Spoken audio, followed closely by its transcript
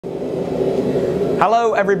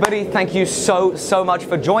Hello everybody, thank you so much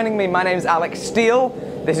for joining me. My name is Alec Steele.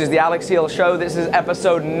 This is the Alec Steele Show. This is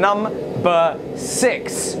episode number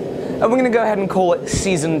 6. And we're going to go ahead and call it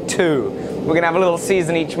Season 2. We're going to have a little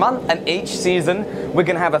season each month, and each season we're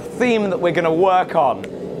going to have a theme that we're going to work on.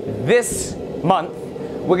 This month,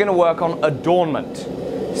 we're going to work on adornment.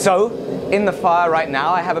 So, in the fire right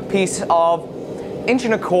now, I have a piece of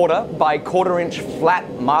 1¼ by 1/4"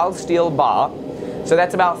 flat mild steel bar. So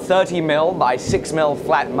that's about 30mm by 6mm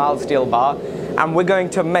flat mild steel bar. And we're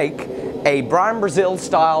going to make a Brian Brazil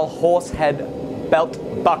style horse head belt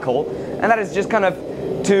buckle. And that is just kind of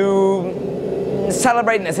to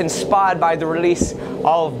celebrate, and it's inspired by the release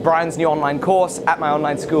of Brian's new online course at my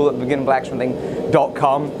online school at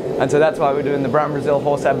beginblacksmithing.com. And so that's why we're doing the Brian Brazil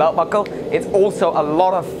horse head belt buckle. It's also a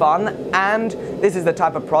lot of fun, and this is the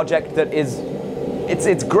type of project that is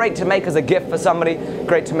it's great to make as a gift for somebody,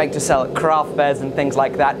 great to make to sell at craft fairs and things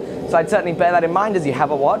like that. So I'd certainly bear that in mind as you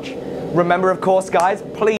have a watch. Remember, of course, guys,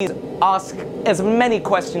 please ask as many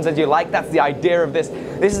questions as you like. That's the idea of this.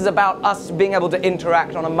 This is about us being able to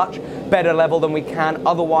interact on a much better level than we can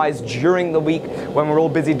otherwise during the week when we're all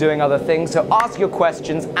busy doing other things. So ask your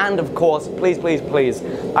questions, and of course, please, please, please,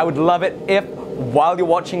 I would love it if, while you're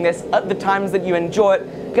watching this, at the times that you enjoy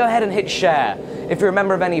it, go ahead and hit share. If you're a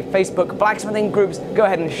member of any Facebook blacksmithing groups, go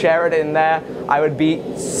ahead and share it in there. I would be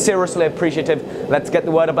seriously appreciative. Let's get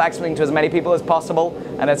the word of blacksmithing to as many people as possible,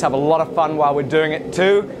 and let's have a lot of fun while we're doing it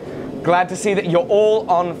too. Glad to see that you're all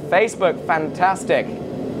on Facebook. Fantastic.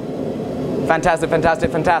 Fantastic,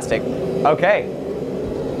 fantastic, fantastic. Okay.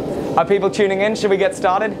 Are people tuning in? Should we get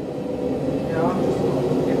started?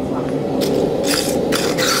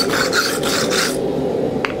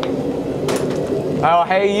 Oh,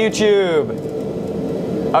 hey YouTube.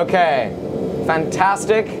 Okay,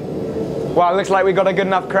 fantastic. Well, it looks like we got a good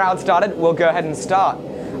enough crowd started. We'll go ahead and start.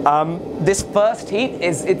 This first heat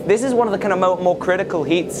this is one of the kind of more critical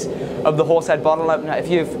heats of the horsehead bottle opener. If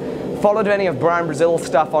you've followed any of Brian Brazil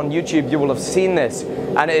stuff on YouTube, you will have seen this,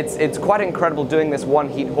 and it's quite incredible doing this one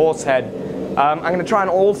heat horsehead. I'm going to try and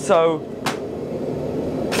also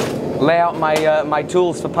lay out my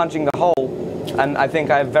tools for punching the hole, and I think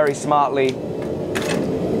I've very smartly.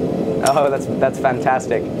 Oh, that's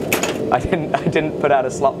fantastic. I didn't put out a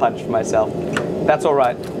slot punch for myself. That's all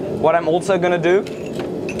right. What I'm also going to do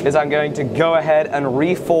is I'm going to go ahead and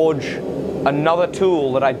reforge another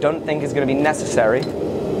tool that I don't think is going to be necessary.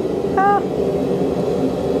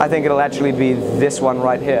 I think it'll actually be this one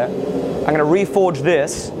right here. I'm going to reforge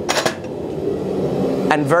this,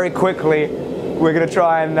 and very quickly we're going to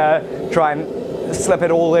try and slip it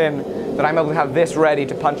all in, that I'm able to have this ready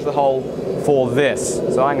to punch the hole for this.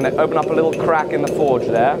 So I'm going to open up a little crack in the forge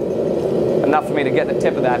there, enough for me to get the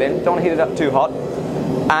tip of that in. Don't heat it up too hot.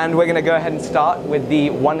 And we're going to go ahead and start with the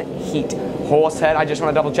one heat horsehead. I just want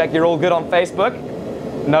to double check you're all good on Facebook.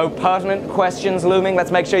 No pertinent questions looming. Let's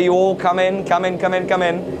make sure you all come in.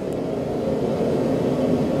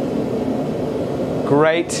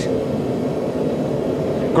 Great.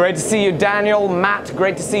 Great to see you, Daniel, Matt.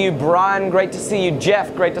 Great to see you, Brian. Great to see you,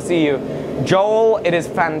 Jeff. Great to see you, Joel. It is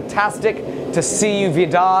fantastic to see you,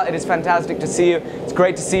 Vidar. It is fantastic to see you. It's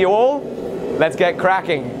great to see you all. Let's get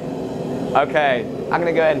cracking. Okay, I'm going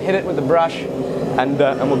to go ahead and hit it with the brush, and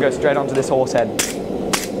we'll go straight onto this horse head.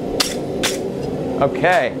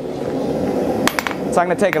 Okay. So I'm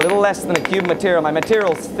going to take a little less than a cube material. My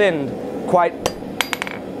material's thinned quite.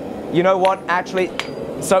 You know what? Actually,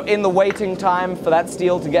 so in the waiting time for that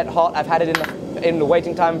steel to get hot, I've had it in the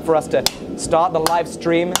waiting time for us to start the live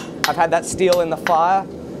stream. I've had that steel in the fire,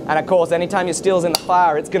 and of course, anytime your steel's in the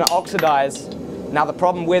fire, it's going to oxidize. Now, the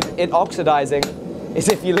problem with it oxidizing is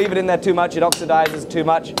if you leave it in there too much, it oxidizes too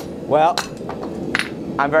much. Well,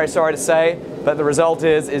 I'm very sorry to say, but the result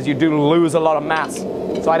is you do lose a lot of mass.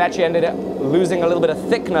 So I'd actually ended up losing a little bit of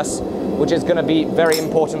thickness, which is going to be very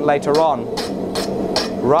important later on.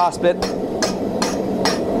 Rasp it.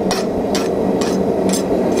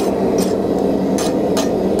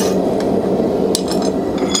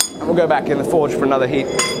 And we'll go back in the forge for another heat.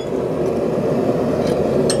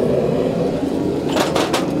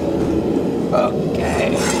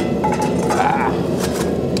 Okay.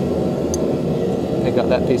 Pick up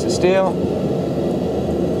that piece of steel.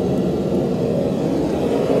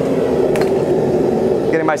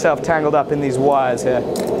 Getting myself tangled up in these wires here.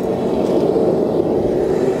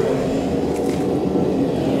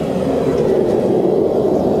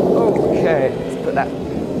 Okay, let's put that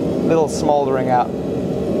little smoldering out.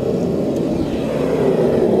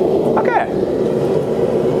 Okay.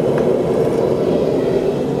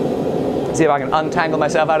 See if I can untangle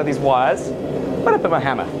myself out of these wires. Where did I put my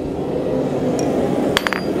hammer?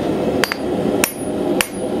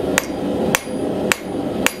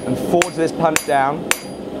 forge this punch down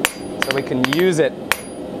so we can use it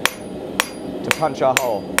to punch our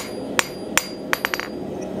hole.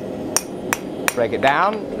 Break it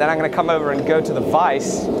down. Then I'm going to come over and go to the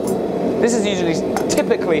vise. This is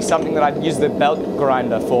typically something that I'd use the belt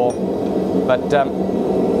grinder for, but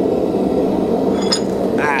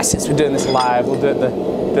since we're doing this live, we'll do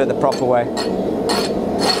it the proper way.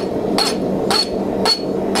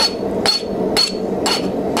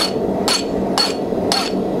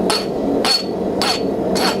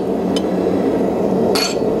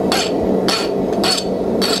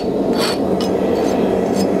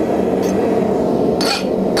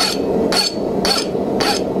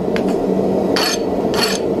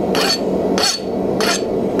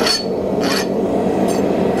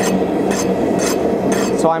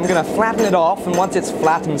 So I'm going to flatten it off, and once it's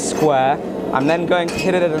flat and square, I'm then going to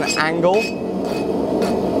hit it at an angle.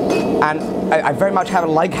 And I very much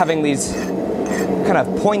like having these kind of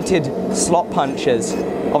pointed slot punches.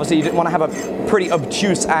 Obviously, you want to have a pretty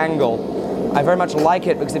obtuse angle. I very much like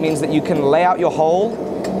it because it means that you can lay out your hole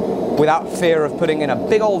without fear of putting in a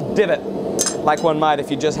big old divot, like one might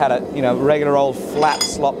if you just had a regular old flat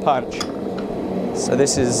slot punch. So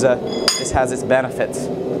this has its benefits.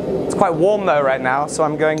 It's quite warm though right now, so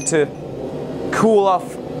I'm going to cool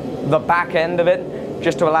off the back end of it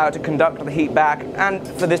just to allow it to conduct the heat back. And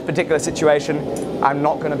for this particular situation, I'm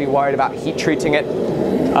not going to be worried about heat treating it.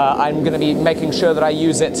 I'm going to be making sure that I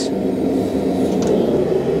use it.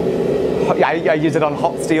 Yeah, I use it on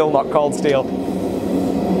hot steel, not cold steel.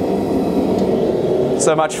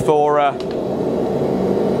 So much for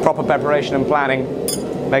proper preparation and planning.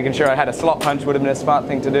 Making sure I had a slot punch would have been a smart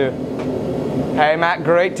thing to do. Hey Matt,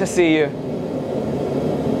 great to see you.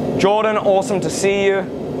 Jordan, awesome to see you.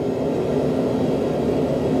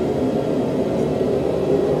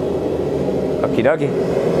 Okie dokie.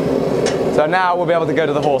 So now we'll be able to go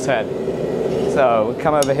to the horse head. So we'll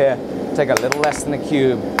come over here, take a little less than a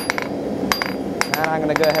cube. And I'm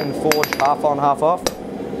going to go ahead and forge half on, half off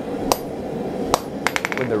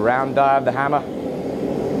with the round die of the hammer.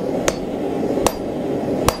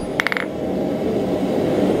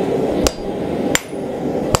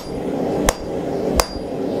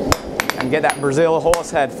 Get that Brazil horse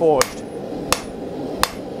head forged.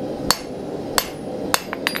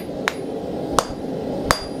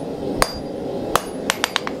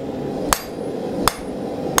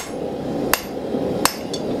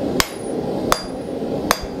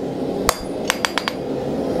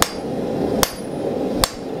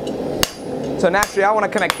 So naturally I want to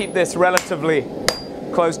kind of keep this relatively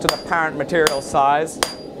close to the parent material size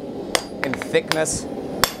in thickness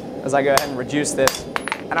as I go ahead and reduce this.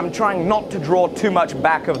 And I'm trying not to draw too much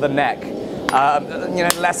back of the neck,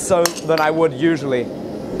 less so than I would usually.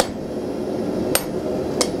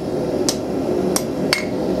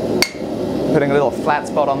 Putting a little flat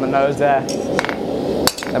spot on the nose there.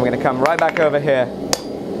 Then we're going to come right back over here.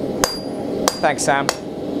 Thanks, Sam.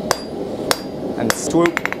 And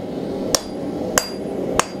swoop.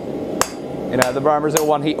 The Brazil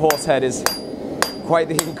One Heat horse head is quite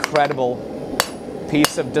the incredible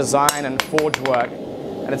piece of design and forge work.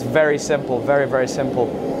 And it's very simple, very, very simple.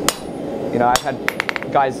 I've had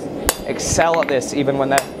guys excel at this even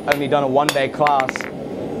when they've only done a one-day class.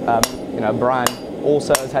 Brian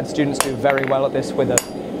also has had students do very well at this with a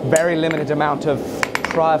very limited amount of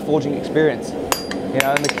prior forging experience.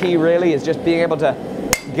 And the key really is just being able to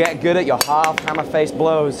get good at your half hammer face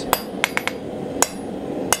blows.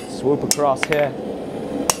 Swoop across here.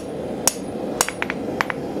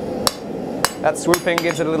 That swooping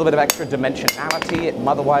gives it a little bit of extra dimensionality it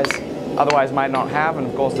otherwise might not have, and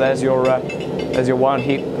of course there's your one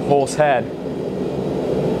heat horse head.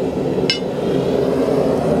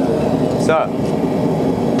 So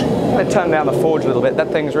I'm going to turn down the forge a little bit.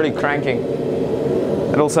 That thing's really cranking.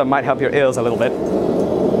 It also might help your ears a little bit.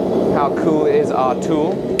 How cool is our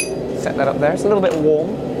tool? Set that up there. It's a little bit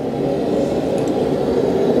warm.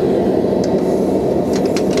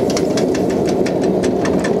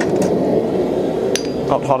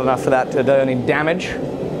 Not hot enough for that to do any damage.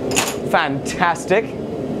 Fantastic.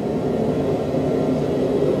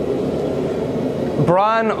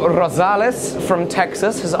 Brian Rosales from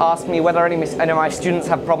Texas has asked me whether any of my students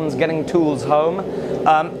have problems getting tools home.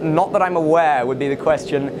 Not that I'm aware would be the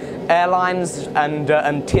question. Airlines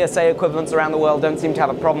and TSA equivalents around the world don't seem to have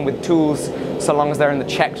a problem with tools so long as they're in the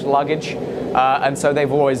checked luggage. And so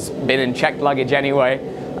they've always been in checked luggage anyway.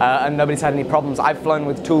 And nobody's had any problems. I've flown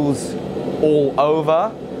with tools all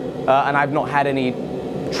over, and I've not had any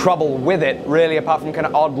trouble with it, really, apart from kind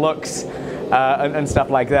of odd looks and stuff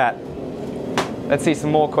like that. Let's see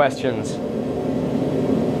some more questions.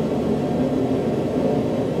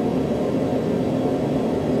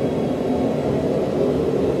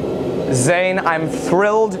 Zane, I'm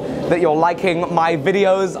thrilled that you're liking my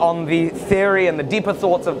videos on the theory and the deeper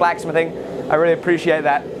thoughts of blacksmithing. I really appreciate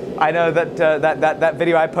that. I know that that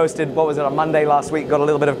video I posted, what was it, on Monday last week, got a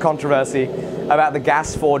little bit of controversy about the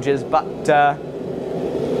gas forges, but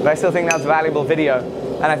I still think that's a valuable video.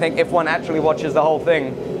 And I think if one actually watches the whole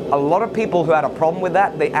thing, a lot of people who had a problem with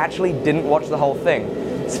that, they actually didn't watch the whole thing.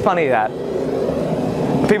 It's funny that.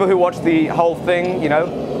 People who watched the whole thing, you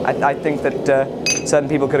know, I think that certain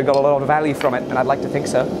people could have got a lot of value from it, and I'd like to think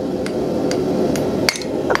so.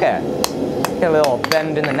 Okay. Get a little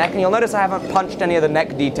bend in the neck, and you'll notice I haven't punched any of the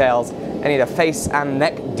neck details, any of the face and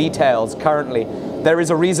neck details currently. There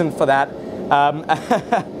is a reason for that,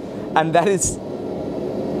 and that is,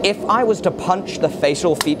 if I was to punch the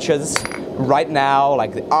facial features right now,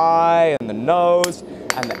 like the eye and the nose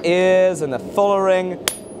and the ears and the fullering,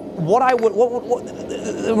 what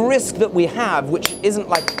the risk that we have, which isn't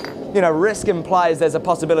like, you know, risk implies there's a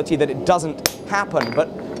possibility that it doesn't happen, but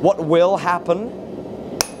what will happen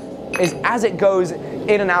is as it goes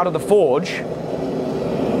in and out of the forge,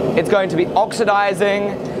 it's going to be oxidizing,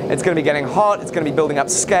 it's going to be getting hot, it's going to be building up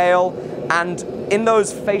scale, and in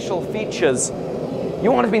those facial features,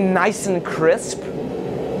 you want it to be nice and crisp.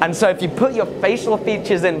 And so if you put your facial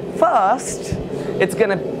features in first, it's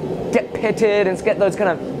going to get pitted and it's get those kind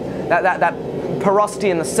of that porosity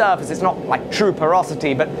in the surface. It's not like true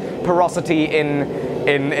porosity, but porosity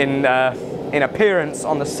in appearance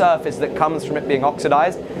on the surface that comes from it being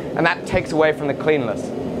oxidized, and that takes away from the cleanness.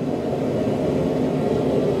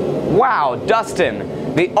 Wow,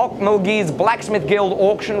 Dustin, the Okmulgee's Blacksmith Guild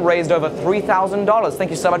auction raised over $3,000. Thank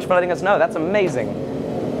you so much for letting us know. That's amazing.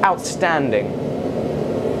 Outstanding.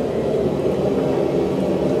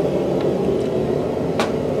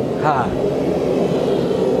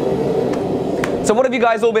 So what have you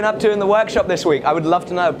guys all been up to in the workshop this week? I would love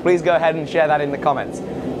to know. Please go ahead and share that in the comments.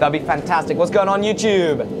 That'd be fantastic. What's going on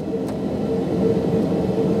YouTube?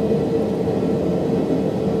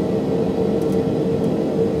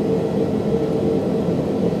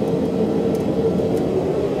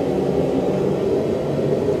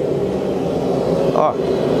 Oh,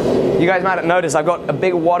 you guys might have noticed I've got a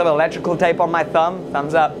big wad of electrical tape on my thumb.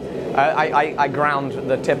 Thumbs up. I ground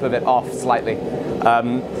the tip of it off slightly.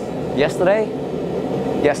 Yesterday?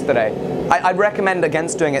 I'd recommend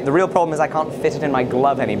against doing it. The real problem is I can't fit it in my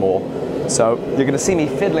glove anymore. So you're going to see me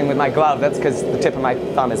fiddling with my glove. That's because the tip of my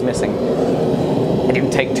thumb is missing. I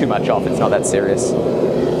didn't take too much off. It's not that serious.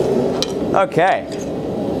 Okay.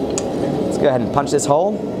 Let's go ahead and punch this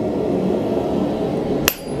hole.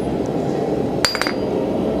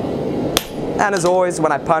 And as always,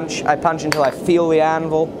 when I punch until I feel the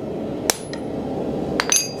anvil.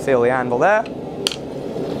 Feel the anvil there.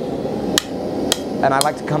 And I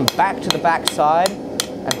like to come back to the back side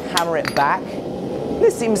and hammer it back.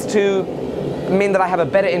 This seems to mean that I have a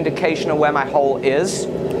better indication of where my hole is.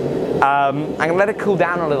 I'm going to let it cool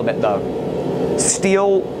down a little bit though.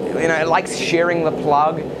 Steel, you know, it likes shearing the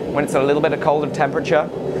plug when it's a little bit of colder temperature.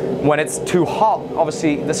 When it's too hot,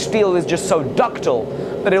 obviously the steel is just so ductile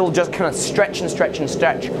that it'll just kind of stretch and stretch and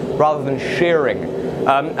stretch rather than shearing.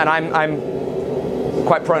 And I'm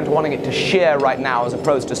quite prone to wanting it to shear right now as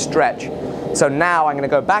opposed to stretch. So now I'm going to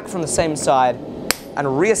go back from the same side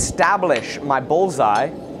and re-establish my bullseye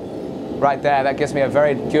right there. That gives me a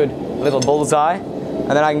very good little bullseye. And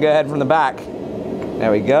then I can go ahead from the back.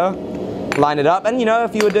 There we go. Line it up. And you know,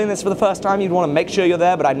 if you were doing this for the first time, you'd want to make sure you're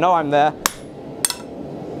there, but I know I'm there.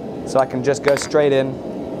 So I can just go straight in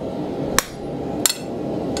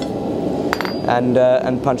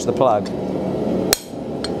and punch the plug.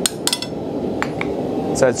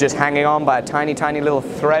 So it's just hanging on by a tiny, tiny little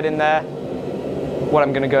thread in there. What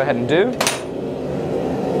I'm going to go ahead and do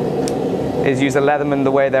is use a Leatherman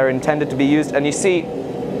the way they're intended to be used. And you see,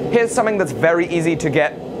 here's something that's very easy to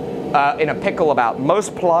get in a pickle about.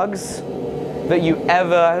 Most plugs that you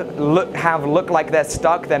ever look like they're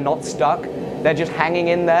stuck, they're not stuck. They're just hanging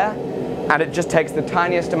in there, and it just takes the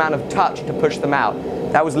tiniest amount of touch to push them out.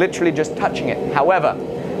 That was literally just touching it. However,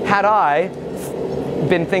 had I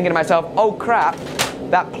been thinking to myself, oh crap,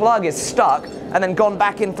 that plug is stuck, and then gone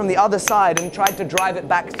back in from the other side and tried to drive it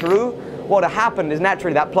back through, what would have happened is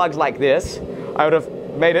naturally that plug's like this. I would have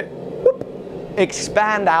made it whoop,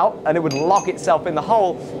 expand out, and it would lock itself in the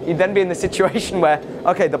hole. You'd then be in the situation where,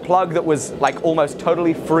 okay, the plug that was like almost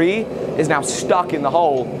totally free is now stuck in the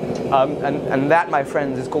hole. And that, my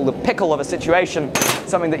friends, is called the pickle of a situation,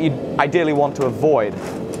 something that you ideally want to avoid.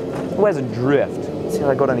 Where's a drift? Let's see if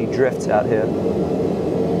I got any drifts out here.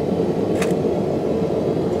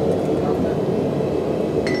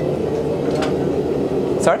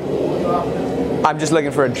 Sorry? I'm just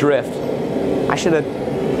looking for a drift. I should have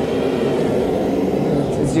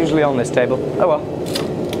It's usually on this table. Oh well.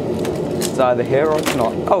 It's either here or it's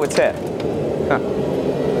not. Oh, it's here. Huh.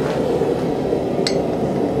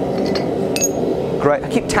 Great. I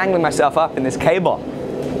keep tangling myself up in this cable.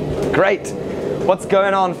 Great. What's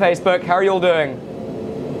going on, Facebook? How are you all doing?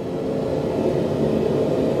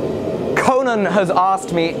 Conan has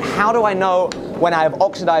asked me, how do I know when I have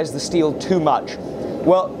oxidized the steel too much?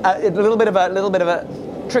 Well, a little bit of a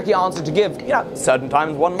tricky answer to give. You know, certain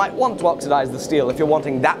times one might want to oxidize the steel if you're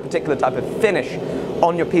wanting that particular type of finish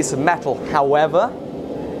on your piece of metal. However,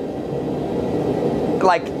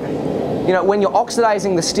 like, you know, when you're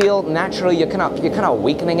oxidizing the steel, naturally you're kind of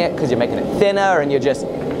weakening it because you're making it thinner, and you're just,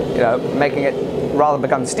 you know, making it rather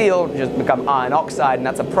become steel, just become iron oxide, and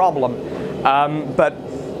that's a problem. But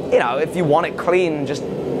you know, if you want it clean, just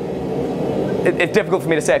it's difficult for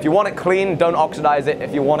me to say. If you want it clean, don't oxidize it.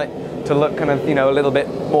 If you want it to look kind of, you know, a little bit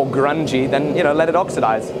more grungy, then, you know, let it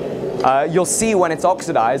oxidize. You'll see when it's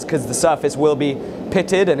oxidized because the surface will be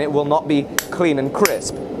pitted and it will not be clean and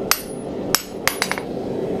crisp.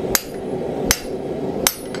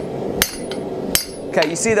 Okay,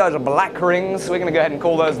 you see those are black rings? We're going to go ahead and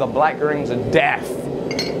call those the black rings of death.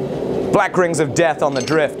 Black rings of death on the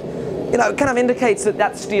drift. You know, it kind of indicates that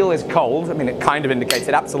that steel is cold. I mean, it kind of indicates,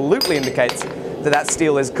 it absolutely indicates that that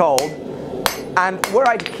steel is cold. And were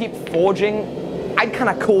I to keep forging, I'd kind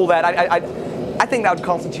of call that, I think that would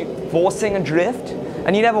constitute forcing a drift.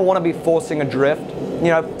 And you never want to be forcing a drift. You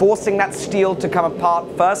know, forcing that steel to come apart.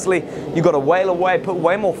 Firstly, you've got to whale away, put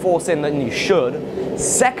way more force in than you should.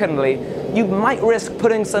 Secondly, you might risk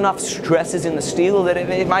putting enough stresses in the steel that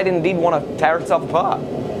it might indeed want to tear itself apart.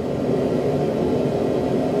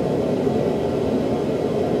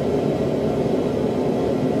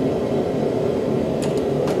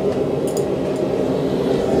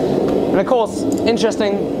 And of course,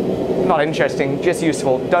 not interesting, just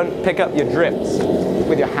useful, don't pick up your drifts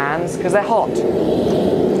with your hands because they're hot.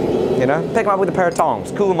 You know, pick them up with a pair of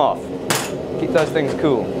tongs, cool them off. Keep those things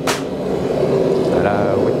cool.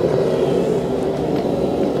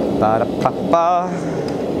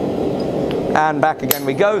 And back again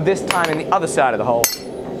we go, this time in the other side of the hole.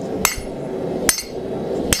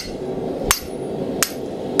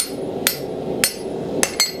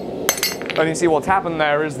 And you see what's happened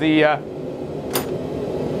there is the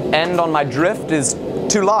end on my drift is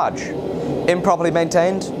too large, improperly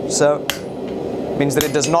maintained, so it means that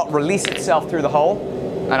it does not release itself through the hole,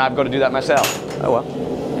 and I've got to do that myself. Oh well.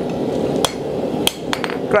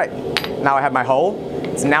 Great. Now I have my hole.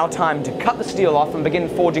 It's now time to cut the steel off and begin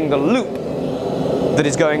forging the loop that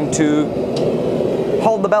is going to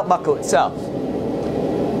hold the belt buckle itself.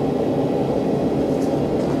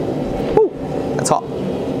 Woo, that's hot.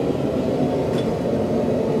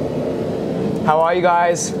 How are you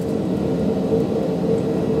guys?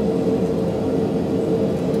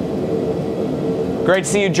 Great to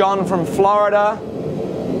see you, John from Florida.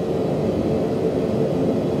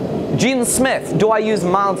 Gene Smith, do I use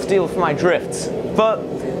mild steel for my drifts?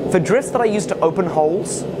 For drifts that I use to open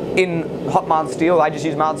holes in hot mild steel, I just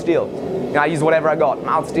use mild steel. You know, I use whatever I got.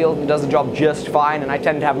 Mild steel does the job just fine, and I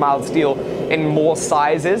tend to have mild steel in more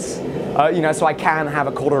sizes. You know, so I can have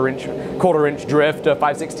a quarter inch drift, a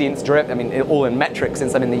 5/16 drift, I mean, all in metric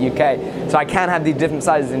since I'm in the UK. So I can have these different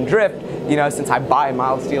sizes in drift, you know, since I buy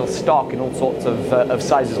mild steel stock in all sorts of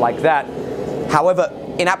sizes like that. However,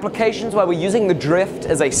 in applications where we're using the drift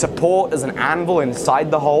as a support, as an anvil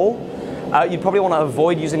inside the hole, you'd probably want to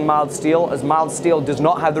avoid using mild steel, as mild steel does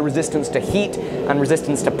not have the resistance to heat and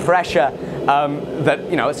resistance to pressure that,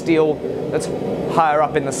 you know, a steel that's higher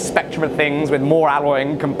up in the spectrum of things with more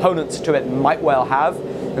alloying components to it might well have.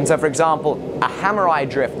 And so, for example, a hammer eye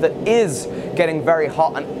drift that is getting very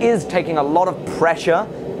hot and is taking a lot of pressure,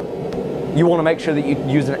 you want to make sure that you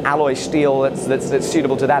use an alloy steel that's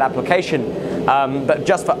suitable to that application. But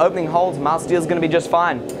just for opening holes, mild steel is going to be just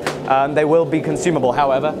fine. They will be consumable,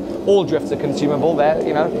 however. All drifts are consumable.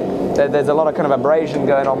 You know, there's a lot of kind of abrasion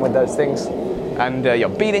going on with those things, and you're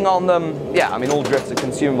beating on them. Yeah, I mean, all drifts are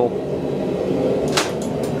consumable.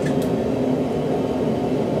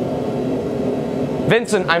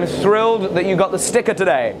 Vincent, I'm thrilled that you got the sticker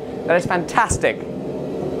today. That is fantastic.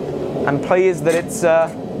 I'm pleased that it's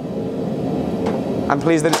going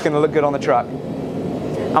to look good on the truck.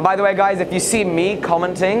 And by the way, guys, if you see me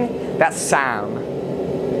commenting, that's Sam.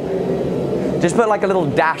 Just put like a little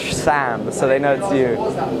dash Sam so they know it's you.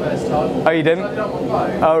 Was that first time? Oh, you didn't? I did it on my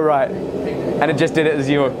phone. Oh, right. And it just did it as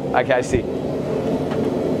you. Okay, I see.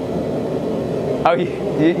 Oh, you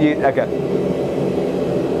okay.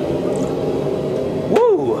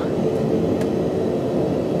 Woo!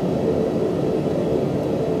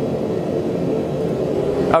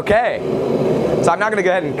 Okay. So I'm now going to go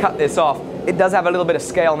ahead and cut this off. It does have a little bit of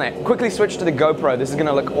scale in it. Quickly switch to the GoPro. This is going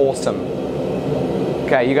to look awesome.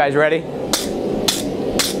 Okay, you guys ready?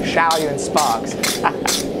 Shower you in sparks. I'm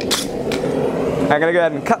going to go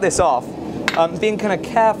ahead and cut this off. Being kind of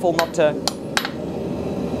careful not to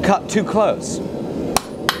cut too close.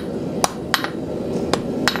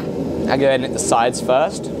 I go ahead and hit the sides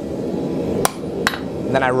first.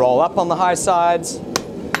 And then I roll up on the high sides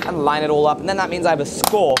and line it all up. And then that means I have a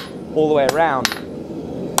score all the way around.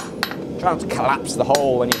 Try not to collapse the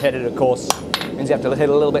hole when you hit it, of course. It means you have to hit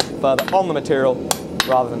a little bit further on the material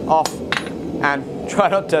rather than off. And try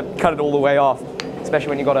not to cut it all the way off, especially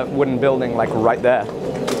when you've got a wooden building like right there.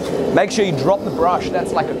 Make sure you drop the brush.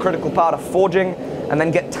 That's like a critical part of forging. And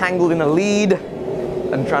then get tangled in a lead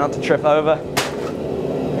and try not to trip over.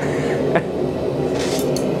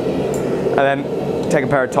 And then take a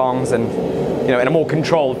pair of tongs and, you know, in a more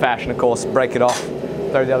controlled fashion, of course, break it off,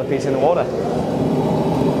 throw the other piece in the water.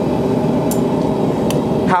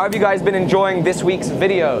 How have you guys been enjoying this week's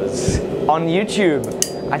videos on YouTube?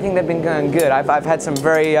 I think they've been going good. I've had some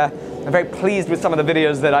I'm very pleased with some of the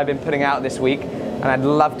videos that I've been putting out this week, and I'd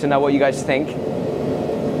love to know what you guys think.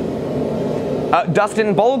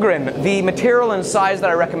 Dustin Bolgren, the material and size that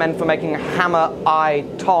I recommend for making hammer eye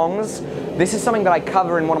tongs. This is something that I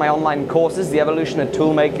cover in one of my online courses, The Evolution of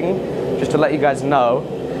Tool Making, just to let you guys know.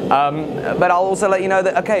 But I'll also let you know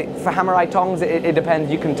that, okay, for hammer eye tongs, it depends.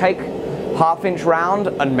 You can take 1/2 inch round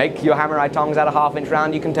and make your hammer eye tongs out of 1/2 inch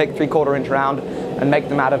round. You can take 3/4 inch round and make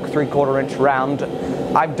them out of 3/4 inch round.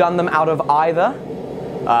 I've done them out of either.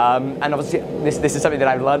 And obviously, this is something that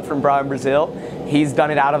I've learned from Brian Brazil. He's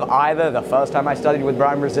done it out of either. The first time I studied with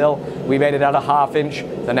Brian Brazil, we made it out of 1/2 inch.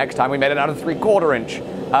 The next time we made it out of 3/4 inch.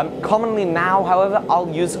 Commonly now, however, I'll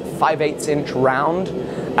use 5/8 inch round,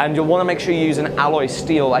 and you'll want to make sure you use an alloy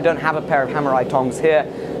steel. I don't have a pair of hammer eye tongs here,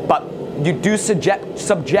 but you do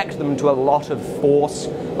subject them to a lot of force.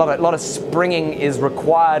 A lot of springing is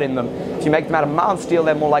required in them. If you make them out of mild steel,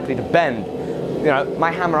 they're more likely to bend. You know,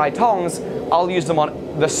 my hammer eye tongs, I'll use them on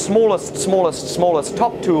the smallest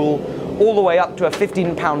top tool, all the way up to a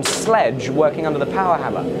 15-pound sledge working under the power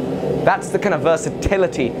hammer. That's the kind of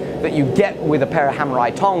versatility that you get with a pair of hammer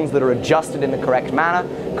eye tongs that are adjusted in the correct manner,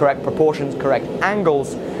 correct proportions, correct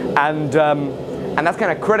angles, and that's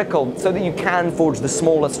kind of critical so that you can forge the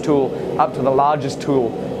smallest tool up to the largest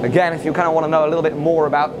tool. Again, if you kind of want to know a little bit more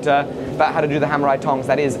about how to do the hammer eye tongs,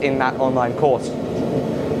 that is in that online course.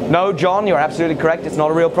 No, John, you're absolutely correct. It's not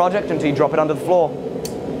a real project until you drop it under the floor.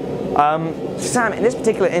 Sam, in this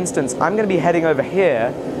particular instance, I'm going to be heading over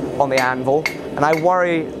here on the anvil, and I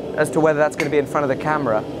worry as to whether that's going to be in front of the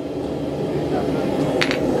camera.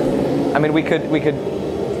 I mean, we could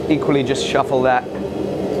equally just shuffle that.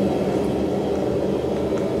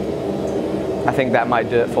 I think that might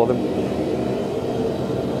do it for them.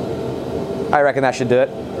 I reckon that should do it.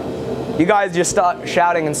 You guys just start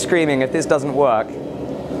shouting and screaming if this doesn't work.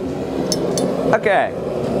 Okay,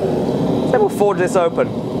 so we'll forge this open.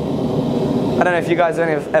 I don't know if you guys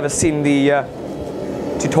have ever seen the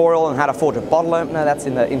tutorial on how to forge a bottle opener. That's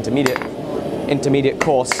in the intermediate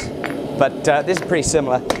course. But this is pretty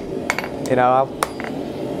similar. You know, I'll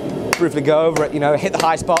briefly go over it, you know, hit the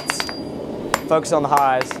high spots, focus on the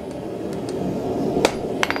highs,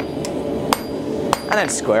 and then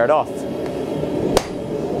square it off.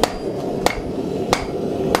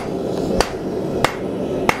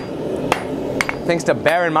 Things to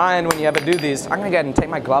bear in mind when you ever do these. I'm going to go ahead and take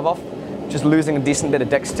my glove off, just losing a decent bit of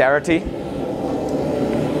dexterity.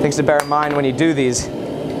 Things to bear in mind when you do these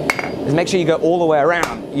is make sure you go all the way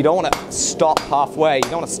around. You don't want to stop halfway. You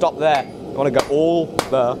don't want to stop there. You want to go all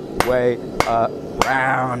the way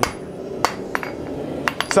around.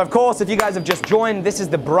 So of course, if you guys have just joined, this is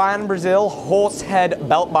the Brian Brazil Horsehead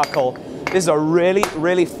Belt Buckle. This is a really,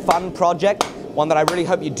 really fun project, one that I really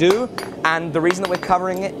hope you do. And the reason that we're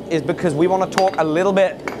covering it is because we want to talk a little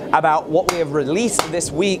bit about what we have released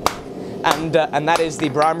this week, and that is the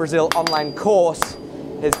Brian Brazil online course,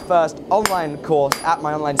 his first online course at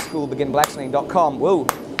my online school, beginblacksmithing.com. Whoa,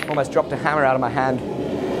 almost dropped a hammer out of my hand.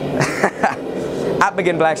 At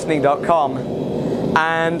beginblacksmithing.com.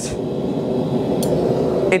 And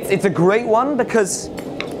it's a great one because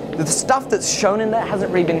the stuff that's shown in there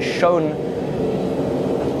hasn't really been shown.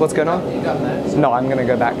 What's going on? You done that? No, I'm going to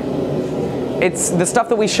go back. It's the stuff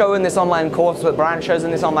that we show in this online course, what Brian shows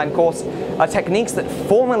in this online course, are techniques that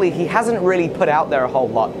formerly he hasn't really put out there a whole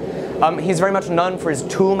lot. He's very much known for his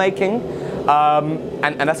tool making,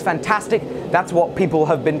 and that's fantastic. That's what people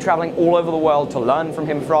have been traveling all over the world to learn from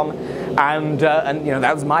him from, and you know,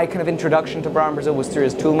 that was my kind of introduction to Brian Brazil, was through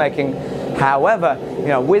his tool making. However, you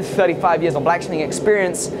know, with 35 years of blacksmithing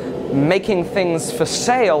experience, making things for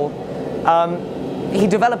sale, he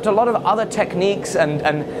developed a lot of other techniques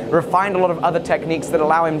and refined a lot of other techniques that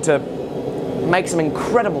allow him to make some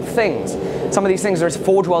incredible things. Some of these things are his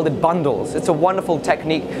forge welded bundles. It's a wonderful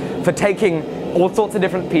technique for taking all sorts of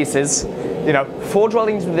different pieces, forge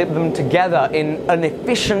welding them together in an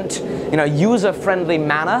efficient, user-friendly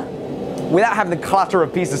manner without having the clutter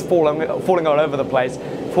of pieces falling all over the place.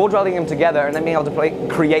 Forge welding them together and then being able to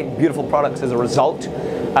create beautiful products as a result.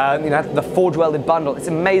 The forge welded bundle, it's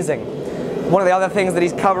amazing. One of the other things that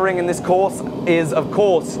he's covering in this course is, of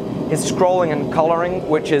course, his scrolling and coloring,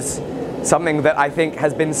 which is something that I think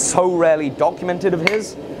has been so rarely documented of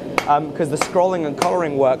his, because the scrolling and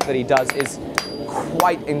coloring work that he does is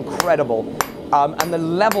quite incredible. And the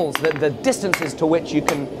levels, the distances to which you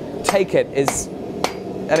can take it is,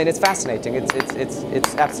 it's fascinating.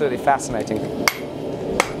 It's absolutely fascinating.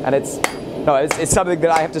 And it's something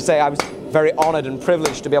that I have to say I was very honored and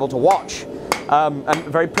privileged to be able to watch. And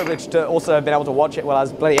very privileged to also have been able to watch it while I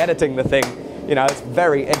was bloody editing the thing. It's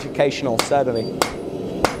very educational, certainly.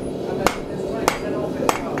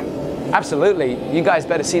 Absolutely. You guys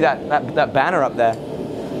better see that banner up there.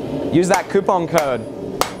 Use that coupon code.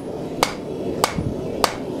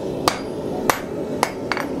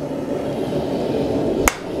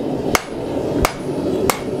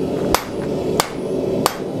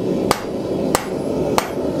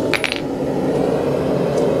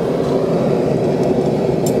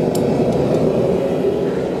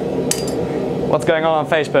 What's going on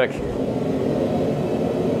Facebook?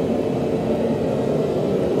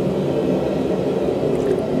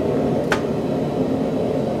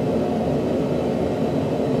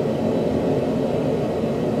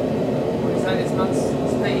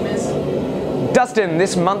 Dustin,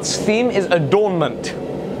 this month's theme is adornment.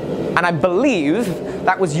 And I believe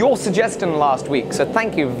that was your suggestion last week, so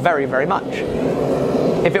thank you very, very much.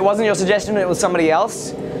 If it wasn't your suggestion, it was somebody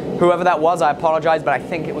else. Whoever that was, I apologize, but I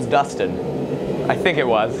think it was Dustin. I think it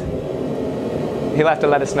was. He'll have to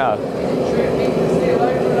let us know.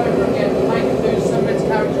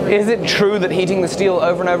 Is it true that heating the steel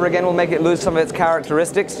over and over again will make it lose some of its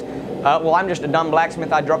characteristics? Well, I'm just a dumb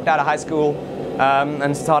blacksmith. I dropped out of high school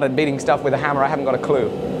and started beating stuff with a hammer. I haven't got a clue.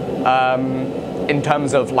 In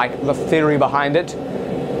terms of the theory behind it,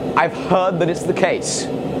 I've heard that it's the case.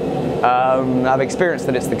 I've experienced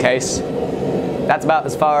that it's the case. That's about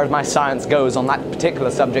as far as my science goes on that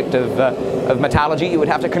particular subject of metallurgy. You would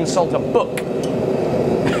have to consult a book.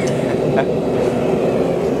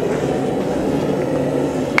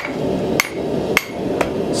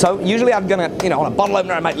 So usually I'm gonna, on a bottle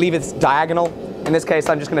opener I might leave it diagonal. In this case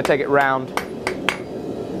I'm just gonna take it round.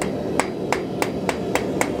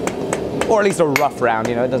 Or at least a rough round,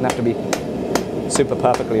 it doesn't have to be super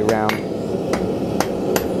perfectly round.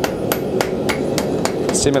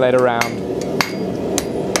 Simulate a round.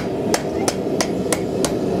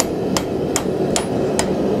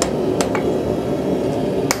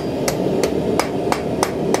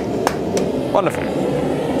 Wonderful.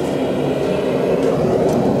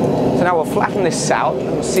 So now we'll flatten this out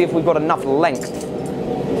and we'll see if we've got enough length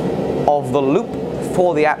of the loop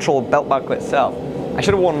for the actual belt buckle itself. I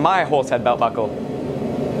should have worn my horsehead belt buckle.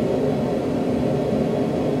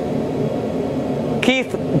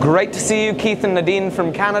 Keith, great to see you. Keith and Nadine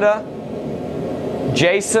from Canada.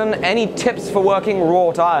 Jason, any tips for working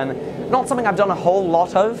wrought iron? Not something I've done a whole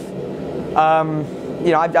lot of.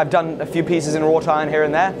 I've done a few pieces in wrought iron here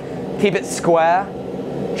and there. Keep it square,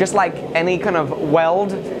 just like any kind of weld,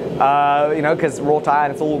 because wrought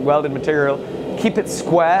iron, it's all welded material. Keep it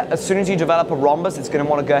square. As soon as you develop a rhombus, it's going to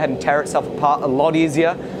want to go ahead and tear itself apart a lot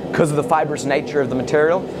easier because of the fibrous nature of the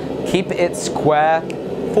material. Keep it square.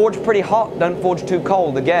 Forge pretty hot, don't forge too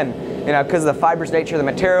cold. Again, because of the fibrous nature of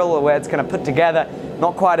the material, the way it's going to put together,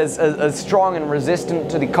 not quite as strong and resistant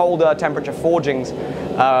to the colder temperature forgings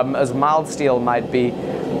as mild steel might be.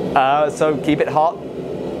 So keep it hot.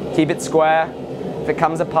 Keep it square. If it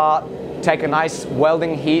comes apart, take a nice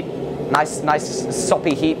welding heat, nice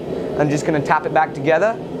soppy heat, and just going to tap it back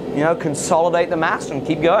together, consolidate the mass and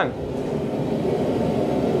keep going.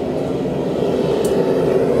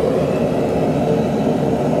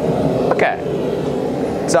 Okay,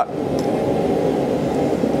 so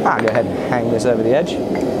I'll go ahead and hang this over the edge.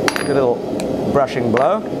 Do a little brushing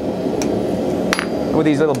blow. With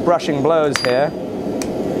these little brushing blows here,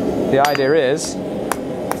 the idea is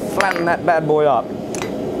flatten that bad boy up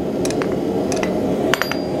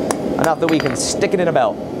enough that we can stick it in a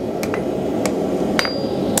belt.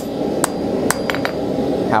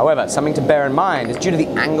 However, something to bear in mind is due to the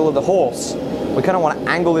angle of the horse, we kind of want to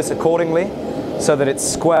angle this accordingly so that it's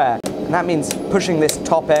square. And that means pushing this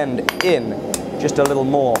top end in just a little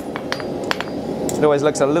more. It always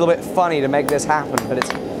looks a little bit funny to make this happen, but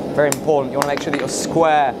it's very important. You want to make sure that you're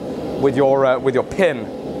square with your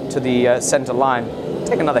pin to the center line.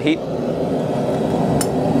 Take another heat.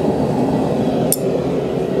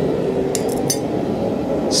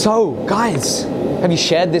 So, guys, have you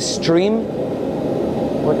shared this stream?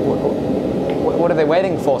 What are they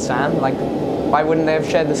waiting for, Sam? Like, why wouldn't they have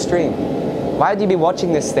shared the stream? Why would you be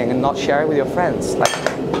watching this thing and not share it with your friends? Like,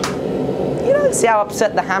 you know, see how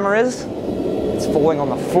upset the hammer is? It's falling on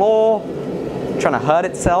the floor, trying to hurt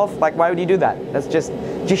itself. Like, why would you do that? That's just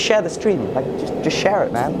share the stream. Like, just share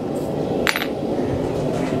it, man.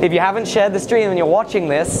 If you haven't shared the stream and you're watching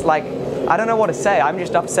this, like, I don't know what to say. I'm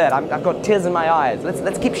just upset. I've got tears in my eyes.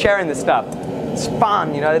 Let's keep sharing this stuff. It's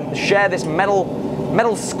fun, you know. Share this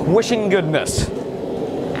metal squishing goodness.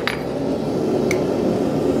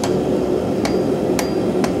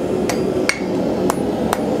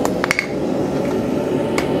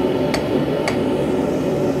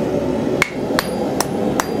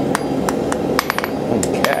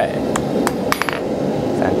 Okay.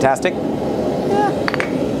 Fantastic. Yeah.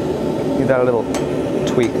 Give that a little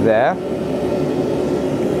tweak there.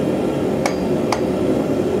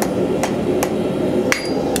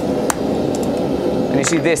 And you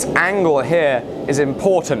see this angle here is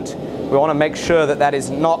important. We want to make sure that that is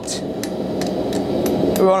not,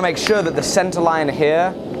 we want to make sure that the center line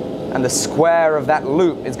here and the square of that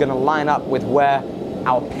loop is going to line up with where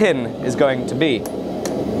our pin is going to be.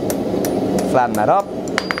 Flatten that up.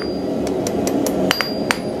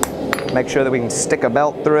 Make sure that we can stick a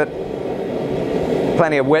belt through it.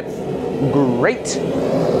 Plenty of width. Great.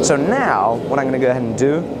 So now, what I'm going to go ahead and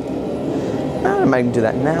do, I might do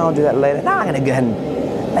that now, I'll do that later. No, I'm going to go ahead and,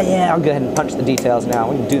 yeah, I'll go ahead and punch the details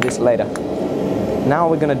now. We can do this later. Now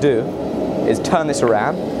what we're going to do is turn this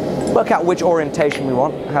around, work out which orientation we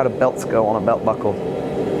want, how do belts go on a belt buckle.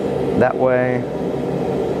 That way.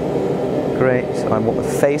 Great. So I want the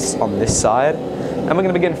face on this side. And we're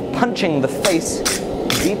going to begin punching the face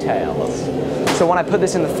details. So when I put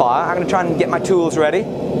this in the fire, I'm going to try and get my tools ready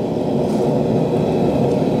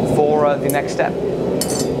for the next step.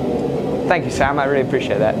 Thank you, Sam. I really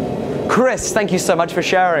appreciate that. Chris, thank you so much for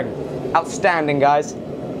sharing. Outstanding, guys.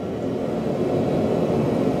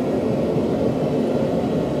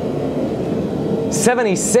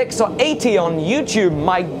 $76 or $80 on YouTube.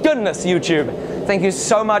 My goodness, YouTube. Thank you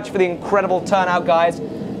so much for the incredible turnout, guys.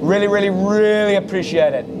 Really, really, really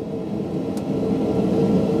appreciate it.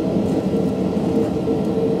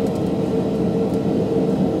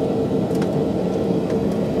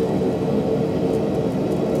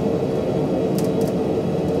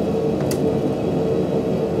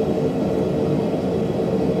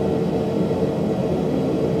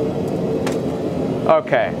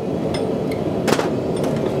 Okay.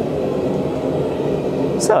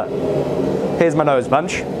 So, here's my nose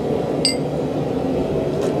punch.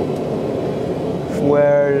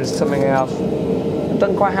 Where's something else? It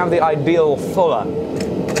doesn't quite have the ideal fuller.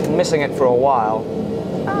 I'm missing it for a while.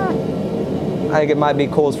 I think it might be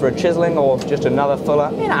cause for a chiseling or just another fuller.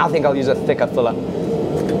 You know, I think I'll use a thicker fuller.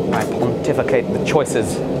 I pontificate the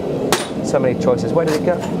choices. So many choices. Where did it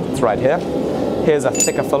go? It's right here. Here's a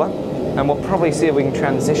thicker fuller. And we'll probably see if we can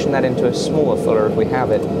transition that into a smaller fuller if we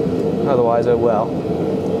have it. Otherwise, oh well.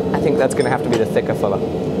 I think that's going to have to be the thicker fuller.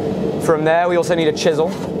 From there, we also need a chisel.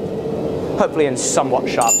 Hopefully in somewhat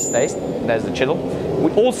sharp space. There's the chisel.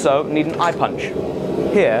 We also need an eye punch.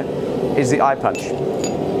 Here is the eye punch.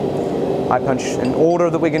 Eye punch in order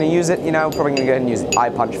that we're going to use it, you know, probably going to go ahead and use the eye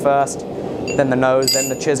punch first, then the nose, then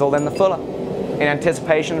the chisel, then the fuller. In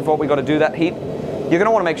anticipation of what we've got to do that heat, you're going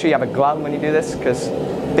to want to make sure you have a glove when you do this, because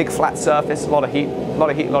big flat surface, a lot of heat, a lot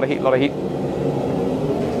of heat, a lot of heat, a lot of heat.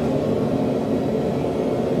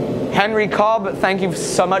 Henry Cobb, thank you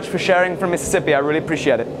so much for sharing from Mississippi. I really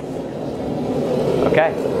appreciate it.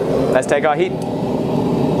 Okay, let's take our heat.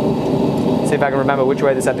 See if I can remember which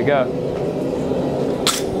way this had to go.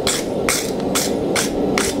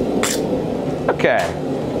 Okay,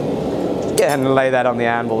 go ahead and lay that on the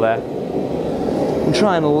anvil there. And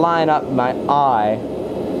try and line up my eye.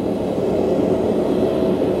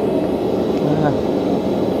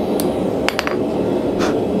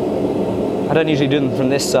 I don't usually do them from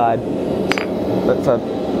this side, but for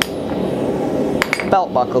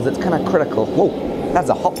belt buckles, it's kind of critical. Whoa, that's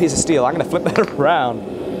a hot piece of steel. I'm going to flip that around.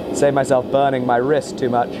 Save myself burning my wrist too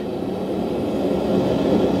much.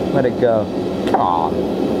 Let it go. Come on.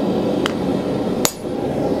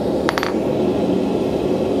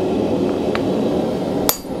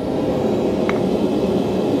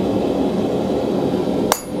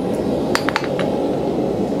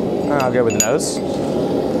 I'll go with the nose.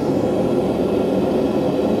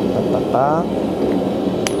 Ba-ba-ba.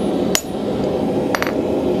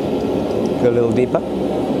 a little deeper.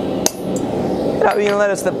 You'll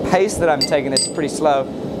notice the pace that I'm taking is pretty slow.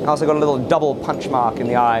 I also got a little double punch mark in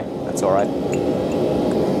the eye. That's all right.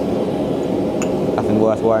 Nothing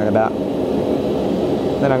worth worrying about.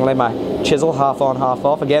 Then I'm going to lay my chisel half on, half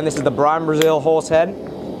off. Again, this is the Brian Brazil horse head.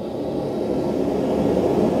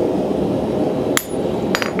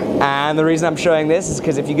 And the reason I'm showing this is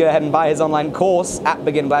because if you go ahead and buy his online course at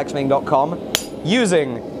beginblacksmithing.com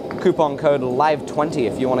using coupon code LIVE20,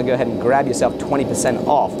 if you want to go ahead and grab yourself 20%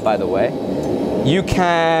 off, by the way, you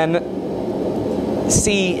can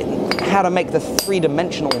see how to make the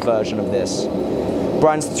three-dimensional version of this.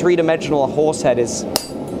 Brian's three-dimensional horse head is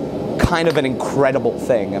kind of an incredible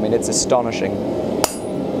thing. I mean, it's astonishing.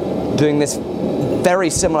 Doing this very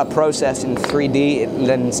similar process in 3D, it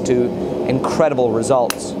lends to incredible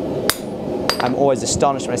results. I'm always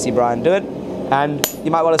astonished when I see Brian do it. And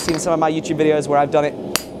you might well have seen some of my YouTube videos where I've done it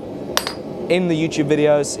in the YouTube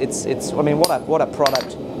videos. I mean, what a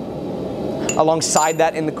product. Alongside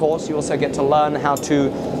that, in the course, you also get to learn how to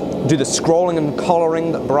do the scrolling and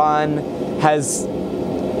collaring that Brian has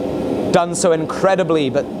done so incredibly,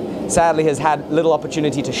 but sadly has had little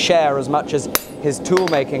opportunity to share as much as his tool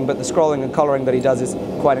making, but the scrolling and collaring that he does is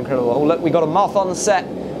quite incredible. Oh look, we got a moth on the set.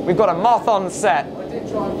 We've got a moth on the set. I did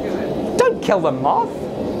try and kill it. Don't kill the moth.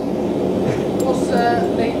 What's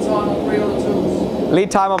lead time on pre-order tools?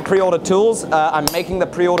 Lead time on pre-order tools. I'm making the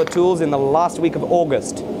pre-order tools in the last week of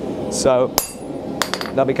August. So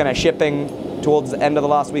they'll be kind of shipping towards the end of the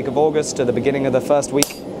last week of August to the beginning of the first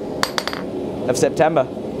week of September.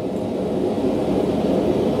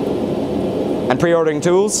 And pre-ordering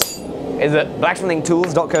tools is at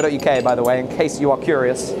blacksmithingtools.co.uk, by the way, in case you are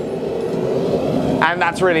curious. And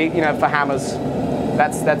that's really, you know, for hammers.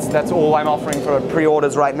 That's all I'm offering for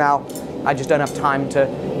pre-orders right now. I just don't have time to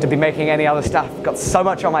be making any other stuff. Got so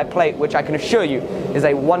much on my plate, which I can assure you is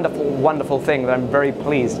a wonderful, wonderful thing that I'm very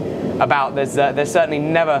pleased about. There's certainly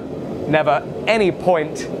never any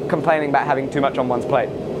point complaining about having too much on one's plate.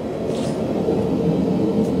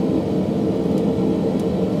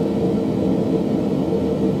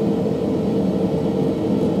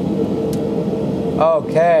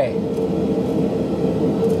 Okay.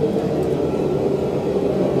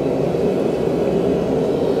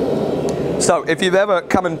 So if you've ever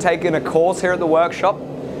come and taken a course here at the workshop,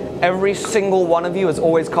 every single one of you has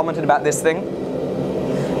always commented about this thing,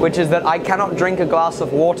 which is that I cannot drink a glass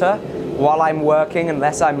of water while I'm working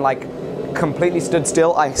unless I'm like completely stood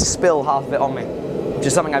still. I spill half of it on me, which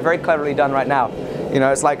is something I've very cleverly done right now. You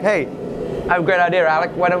know, it's like, hey, I have a great idea,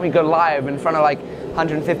 Alec. Why don't we go live in front of like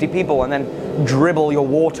 150 people and then dribble your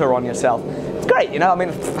water on yourself? It's great, you know. I mean,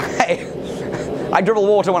 hey, I dribble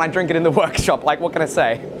water when I drink it in the workshop. Like, what can I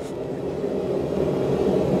say?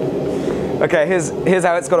 Okay, here's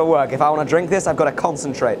how it's got to work. If I want to drink this, I've got to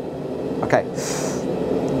concentrate. Okay.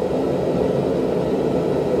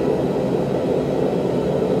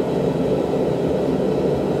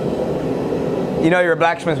 You know you're a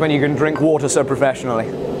blacksmith when you can drink water so professionally.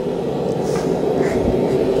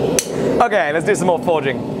 Okay, let's do some more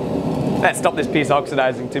forging. Let's stop this piece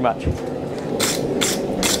oxidizing too much.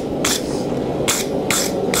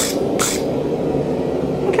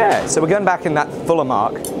 Okay, so we're going back in that fuller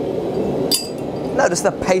mark. Notice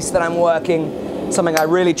the pace that I'm working. Something I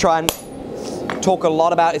really try and talk a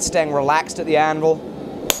lot about is staying relaxed at the anvil.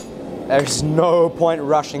 There's no point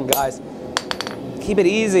rushing, guys. Keep it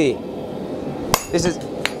easy. This is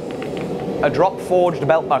a drop forged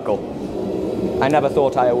belt buckle. I never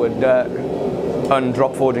thought I would own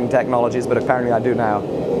drop forging technologies, but apparently I do now.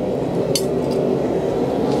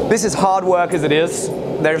 This is hard work as it is.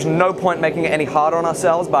 There's no point making it any harder on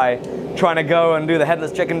ourselves by trying to go and do the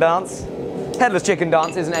headless chicken dance. Headless chicken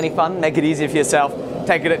dance isn't any fun. Make it easier for yourself.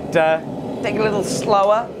 Take it a little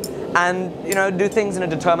slower, and you know, do things in a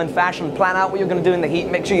determined fashion. Plan out what you're going to do in the heat.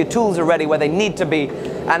 Make sure your tools are ready where they need to be,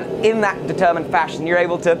 and in that determined fashion, you're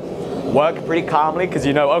able to work pretty calmly because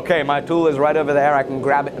you know, okay, my tool is right over there. I can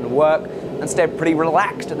grab it and work, and stay pretty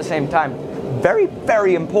relaxed at the same time. Very,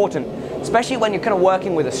 very important, especially when you're kind of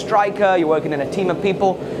working with a striker. You're working in a team of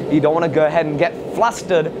people. You don't want to go ahead and get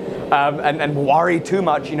flustered. And worry too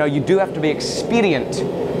much. You know, you do have to be expedient,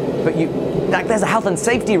 but there's a health and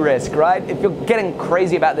safety risk, right? If you're getting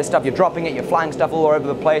crazy about this stuff, you're dropping it, you're flying stuff all over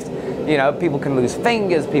the place, you know, people can lose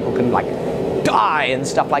fingers, people can like die and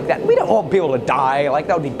stuff like that. We don't want people to die, like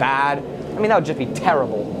that would be bad. I mean, that would just be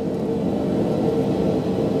terrible.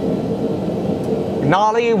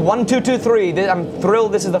 Gnarly 1223, I'm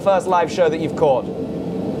thrilled this is the first live show that you've caught.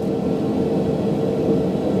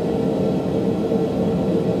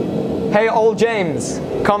 Hey, old James,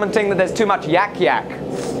 commenting that there's too much yak yak.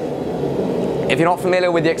 If you're not familiar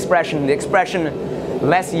with the expression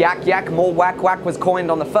less yak yak, more whack whack was coined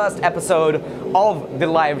on the first episode of the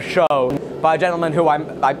live show by a gentleman who I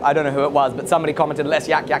don't know who it was, but somebody commented less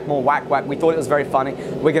yak yak, more whack whack. We thought it was very funny.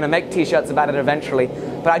 We're going to make t-shirts about it eventually.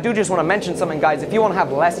 But I do just want to mention something, guys. If you want to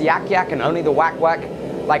have less yak yak and only the whack whack,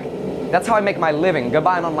 like, that's how I make my living. Go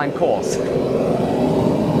buy an online course.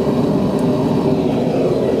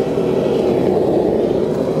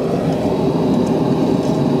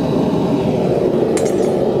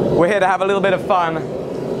 We're here to have a little bit of fun.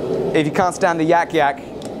 If you can't stand the yak yak,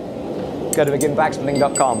 go to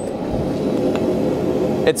beginbacksmithing.com.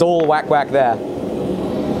 It's all whack whack there.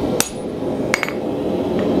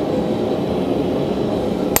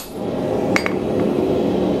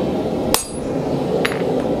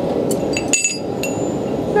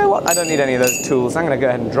 You know what? I don't need any of those tools. I'm going to go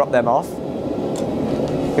ahead and drop them off.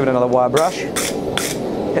 Give it another wire brush.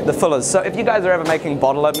 Hit the fullers. So if you guys are ever making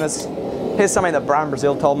bottle openers, here's something that Brian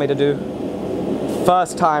Brazil told me to do.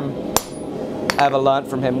 First time I ever learned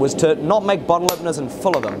from him was to not make bottle openers and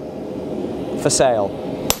fuller them for sale.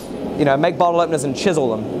 You know, make bottle openers and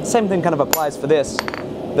chisel them. Same thing kind of applies for this.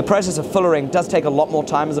 The process of fullering does take a lot more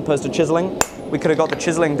time as opposed to chiseling. We could have got the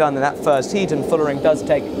chiseling done in that first heat, and fullering does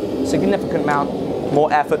take a significant amount more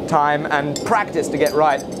effort, time, and practice to get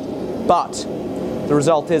right. But the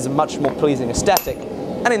result is a much more pleasing aesthetic.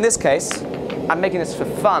 And in this case, I'm making this for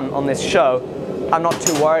fun on this show. I'm not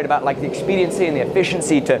too worried about like the expediency and the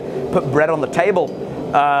efficiency to put bread on the table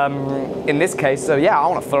in this case. So yeah, I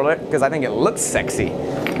want to fuller it because I think it looks sexy.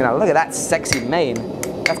 You know, look at that sexy mane.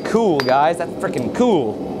 That's cool, guys. That's freaking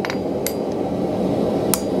cool.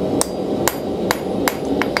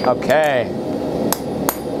 Okay.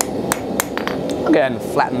 I'll go ahead and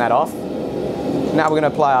flatten that off. Now we're going to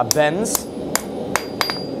apply our bends.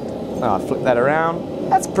 I'll flip that around.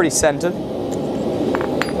 That's pretty centered.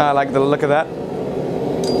 I like the look of that.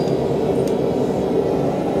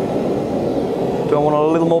 Do I want a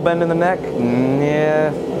little more bend in the neck?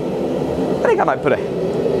 Yeah. I think I might put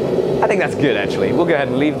I think that's good, actually. We'll go ahead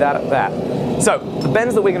and leave that at that. So, the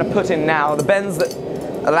bends that we're going to put in now, the bends that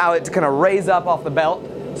allow it to kind of raise up off the belt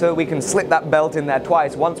so that we can slip that belt in there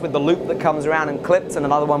twice. Once with the loop that comes around and clips, and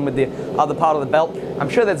another one with the other part of the belt. I'm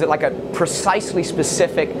sure there's like a precisely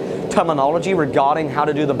specific terminology regarding how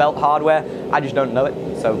to do the belt hardware. I just don't know it.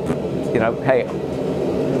 So, you know, hey.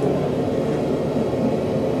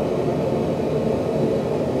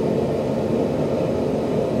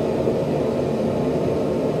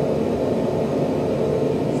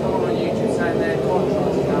 Someone on YouTube saying their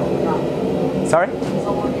contrast is out of nut. Sorry?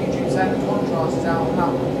 Someone on YouTube saying the contrast is out of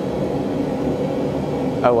nut.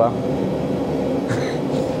 Oh well.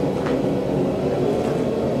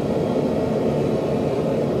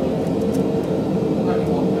 Only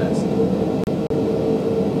one person.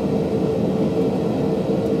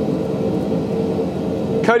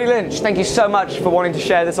 Cody Lynch, thank you so much for wanting to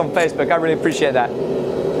share this on Facebook. I really appreciate that.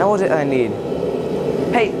 Now what did I need?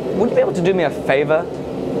 Hey, would you be able to do me a favor?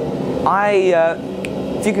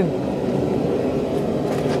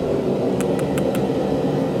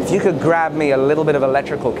 If you could grab me a little bit of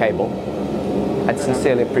electrical cable, I'd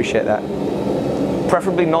sincerely appreciate that.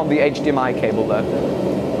 Preferably not the HDMI cable though.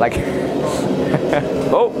 Like,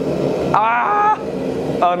 oh, ah,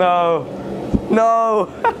 oh no, no,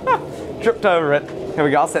 tripped over it. Here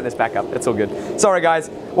we go, I'll set this back up, it's all good. Sorry guys,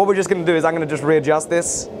 what we're just gonna do is I'm gonna just readjust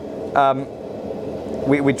this.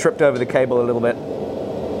 We tripped over the cable a little bit.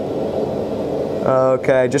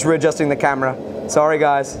 Okay, just readjusting the camera. Sorry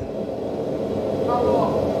guys.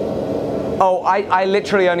 Oh, I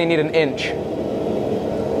literally only need an inch.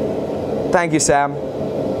 Thank you, Sam.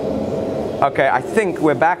 Okay, I think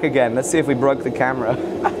we're back again. Let's see if we broke the camera.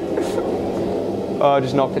 Oh, I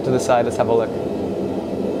just knocked it to the side. Let's have a look.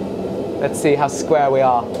 Let's see how square we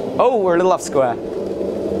are. Oh, we're a little off square.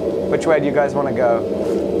 Which way do you guys want to go?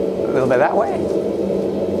 A little bit that way?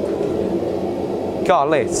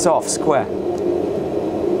 Golly, it's so off square.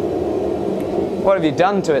 What have you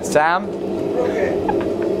done to it, Sam?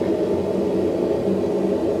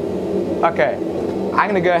 Okay, I'm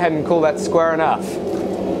going to go ahead and call that square enough.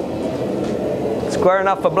 Square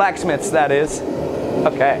enough for blacksmiths, that is.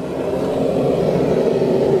 Okay.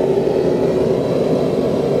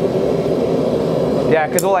 Yeah,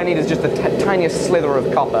 because all I need is just the tiniest slither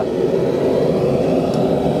of copper.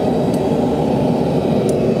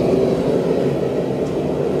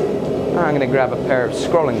 I'm going to grab a pair of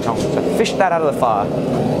scrolling tongs to fish that out of the fire.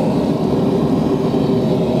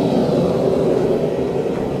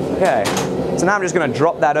 Okay, so now I'm just going to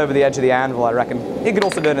drop that over the edge of the anvil, I reckon. You could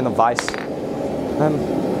also do it in the vise. I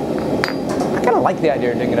kind of like the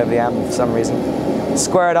idea of doing it over the anvil for some reason.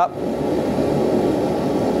 Square it up.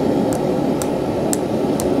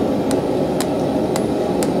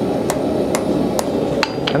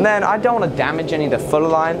 And then I don't want to damage any of the fuller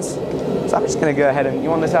lines, so I'm just going to go ahead and, you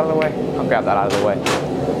want this out of the way? I'll grab that out of the way.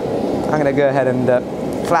 I'm going to go ahead and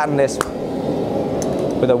flatten this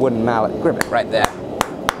with a wooden mallet. Grip it right there.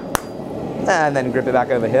 And then grip it back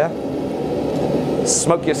over here.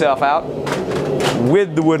 Smoke yourself out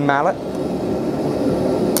with the wooden mallet.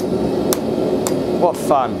 What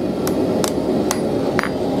fun.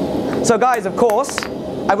 So guys, of course,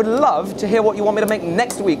 I would love to hear what you want me to make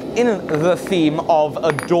next week in the theme of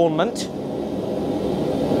adornment.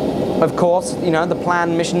 Of course, you know, the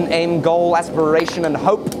plan, mission, aim, goal, aspiration, and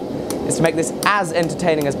hope is to make this as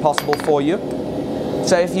entertaining as possible for you.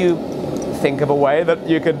 So if you think of a way that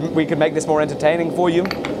we could make this more entertaining for you,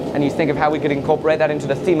 and you think of how we could incorporate that into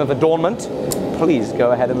the theme of adornment, please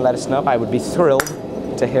go ahead and let us know. I would be thrilled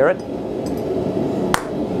to hear it.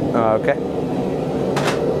 Okay.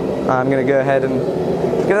 I'm going to go ahead and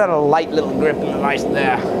give that a light little grip and a nice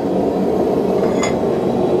there.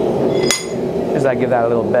 As I give that a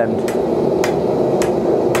little bend.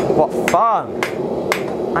 What fun!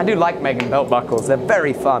 I do like making belt buckles. They're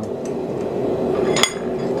very fun.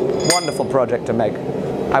 Wonderful project to make.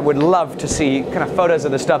 I would love to see kind of photos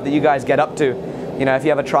of the stuff that you guys get up to. You know, if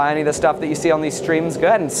you ever try any of the stuff that you see on these streams, go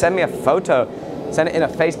ahead and send me a photo. Send it in a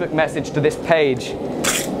Facebook message to this page.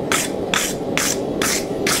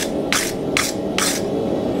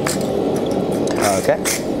 Okay.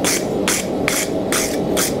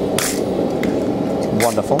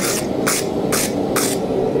 Wonderful.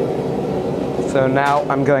 So now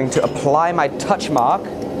I'm going to apply my touch mark,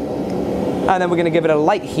 and then we're going to give it a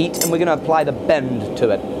light heat, and we're going to apply the bend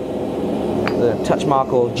to it. The touch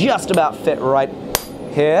mark will just about fit right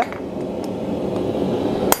here.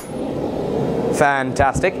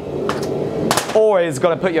 Fantastic. Always got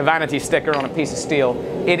to put your vanity sticker on a piece of steel.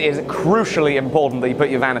 It is crucially important that you put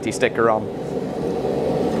your vanity sticker on.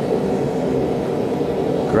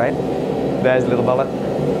 Great. There's a little bullet.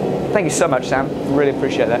 Thank you so much, Sam. Really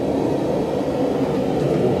appreciate that.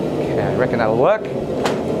 Okay, I reckon that'll work.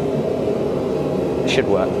 It should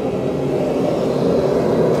work.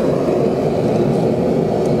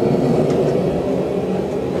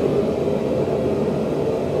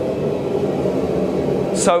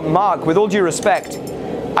 So, Mark, with all due respect,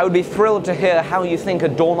 I would be thrilled to hear how you think a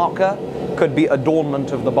door knocker could be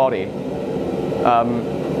adornment of the body.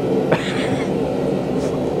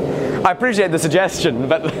 I appreciate the suggestion,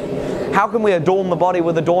 but how can we adorn the body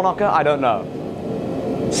with a door knocker? I don't know.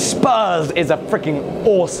 Spurs is a freaking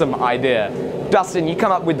awesome idea. Dustin, you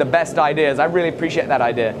come up with the best ideas. I really appreciate that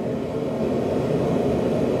idea.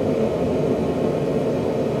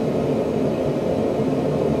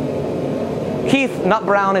 Keith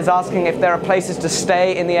Nutbrown is asking if there are places to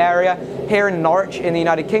stay in the area. Here in Norwich, in the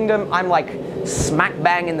United Kingdom, I'm like smack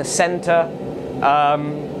bang in the center.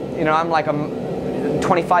 You know, I'm like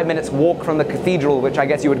 25 minutes walk from the cathedral, which I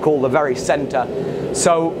guess you would call the very center.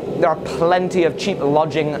 So there are plenty of cheap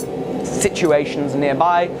lodging situations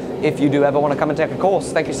nearby if you do ever want to come and take a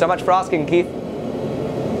course. Thank you so much for asking, Keith.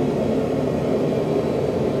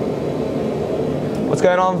 What's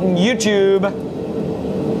going on from YouTube?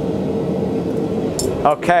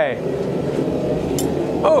 Okay.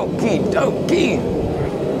 Okie dokie.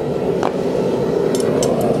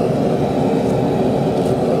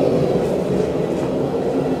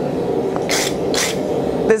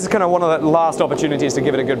 This is kind of one of the last opportunities to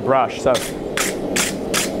give it a good brush, so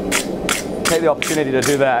take the opportunity to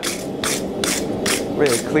do that.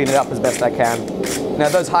 Really clean it up as best I can. Now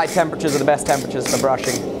those high temperatures are the best temperatures for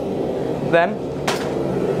brushing. Then,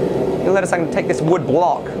 you'll notice I'm going to take this wood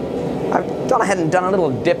block. I've gone ahead and done a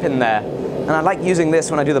little dip in there, and I like using this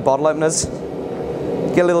when I do the bottle openers.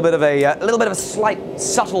 Get a little bit of a slight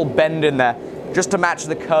subtle bend in there, just to match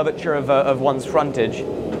the curvature of one's frontage.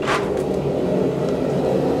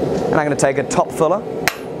 And I'm going to take a top fuller,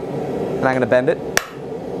 and I'm going to bend it.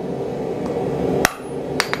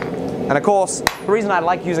 And of course, the reason I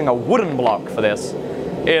like using a wooden block for this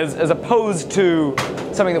is, as opposed to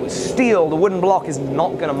something that was steel, the wooden block is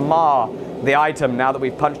not going to mar the item now that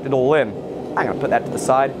we've punched it all in. I'm going to put that to the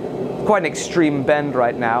side. Quite an extreme bend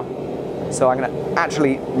right now, so I'm going to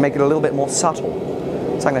actually make it a little bit more subtle.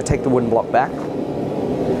 So I'm going to take the wooden block back,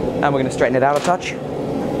 and we're going to straighten it out a touch.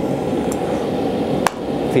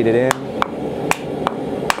 Feed it in.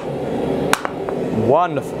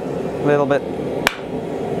 Wonderful. A little bit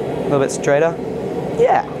straighter.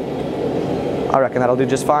 Yeah. I reckon that'll do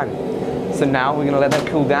just fine. So now we're going to let that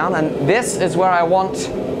cool down, and this is where I want.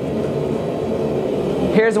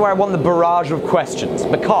 Here's where I want the barrage of questions,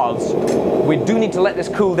 because we do need to let this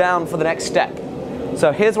cool down for the next step.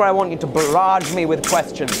 So here's where I want you to barrage me with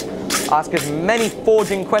questions. Ask as many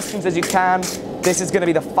forging questions as you can. This is going to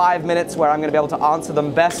be the 5 minutes where I'm going to be able to answer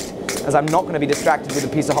them best, as I'm not going to be distracted with a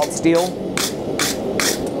piece of hot steel.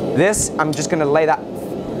 This, I'm just going to lay that.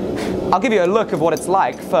 I'll give you a look of what it's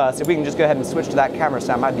like first. If we can just go ahead and switch to that camera,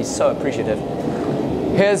 Sam, I'd be so appreciative.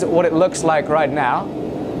 Here's what it looks like right now.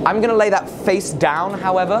 I'm going to lay that face down,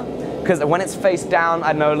 however, because when it's face down,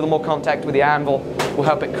 I know a little more contact with the anvil will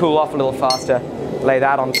help it cool off a little faster. Lay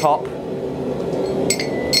that on top.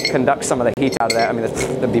 Conduct some of the heat out of there. I mean,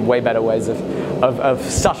 there'd be way better ways of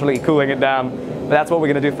subtly cooling it down. But that's what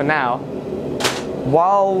we're going to do for now.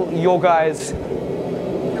 While your guys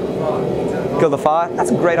kill the fire,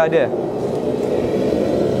 that's a great idea.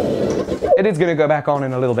 It is going to go back on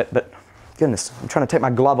in a little bit, but goodness, I'm trying to take my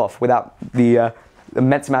glove off without the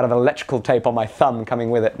immense amount of electrical tape on my thumb coming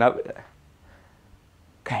with it. No.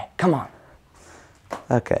 Okay, come on.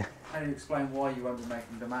 Okay. How do you explain why you won't be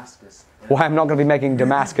making Damascus? Why I'm not going to be making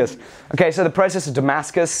Damascus. Okay, so the process of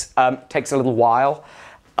Damascus takes a little while.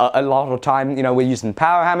 A lot of time, you know, we're using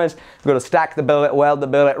power hammers. We've got to stack the billet, weld the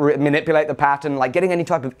billet, manipulate the pattern. Like getting any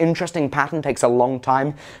type of interesting pattern takes a long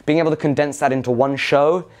time. Being able to condense that into one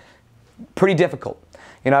show, pretty difficult.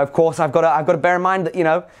 You know, of course, I've got to bear in mind that, you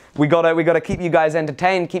know, we got to keep you guys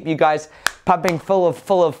entertained, keep you guys pumping full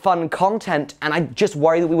of fun content, and I just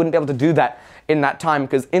worry that we wouldn't be able to do that in that time,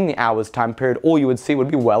 because in the hour's time period, all you would see would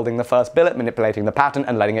be welding the first billet, manipulating the pattern,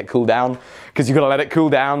 and letting it cool down, because you've got to let it cool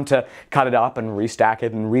down to cut it up and restack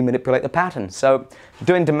it and remanipulate the pattern. So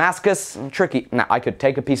doing Damascus, tricky. Now, I could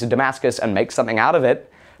take a piece of Damascus and make something out of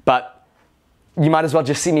it, but you might as well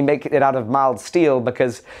just see me make it out of mild steel,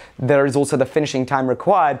 because there is also the finishing time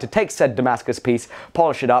required to take said Damascus piece,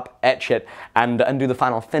 polish it up, etch it, and do the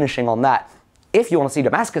final finishing on that. If you want to see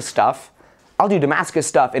Damascus stuff, I'll do Damascus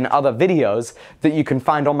stuff in other videos that you can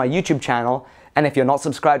find on my YouTube channel. And if you're not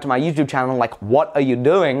subscribed to my YouTube channel, like, what are you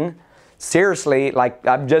doing? Seriously, like,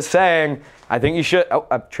 I'm just saying, I think you should. Oh,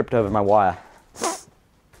 I've tripped over my wire.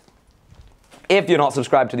 If you're not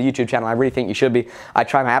subscribed to the YouTube channel, I really think you should be. I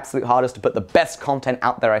try my absolute hardest to put the best content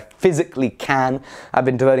out there I physically can. I've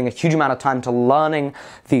been devoting a huge amount of time to learning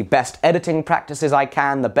the best editing practices I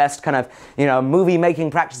can, the best kind of, you know, movie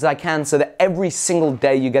making practices I can, so that every single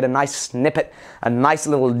day you get a nice snippet, a nice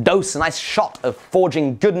little dose, a nice shot of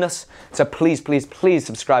forging goodness. So please, please, please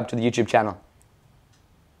subscribe to the YouTube channel.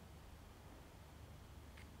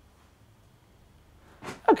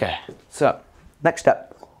 Okay, so next step.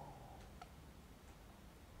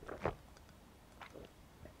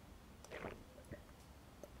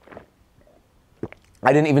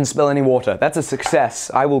 I didn't even spill any water. That's a success.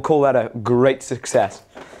 I will call that a great success.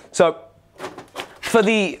 So, for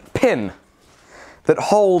the pin that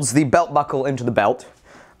holds the belt buckle into the belt,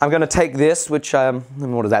 I'm going to take this, which,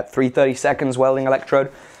 what is that, 330 seconds welding electrode.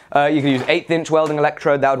 You can use 1/8 inch welding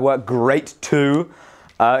electrode. That would work great too.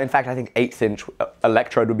 In fact, I think 1/8 inch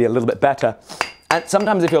electrode would be a little bit better. And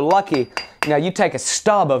sometimes if you're lucky, you know, you take a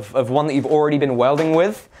stub of one that you've already been welding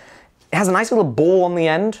with. It has a nice little ball on the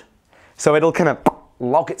end, so it'll kind of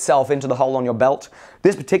lock itself into the hole on your belt.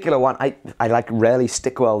 This particular one, I like rarely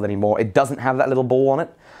stick weld anymore. It doesn't have that little ball on it.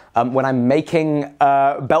 When I'm making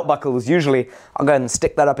belt buckles, usually I'll go ahead and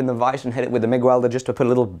stick that up in the vise and hit it with the MIG welder just to put a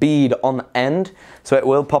little bead on the end, so it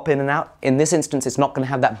will pop in and out. In this instance, it's not going to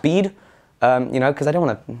have that bead, you know, because I don't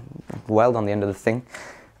want to weld on the end of the thing.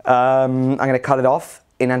 I'm going to cut it off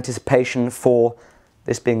in anticipation for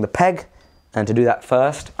this being the peg, and to do that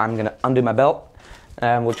first, I'm going to undo my belt.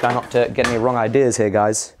 And we'll try not to get any wrong ideas here,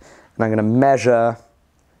 guys. And I'm going to measure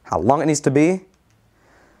how long it needs to be.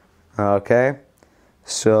 Okay.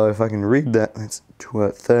 So if I can read that, it's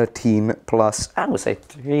 13 plus, I would say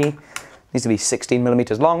 3. Needs to be 16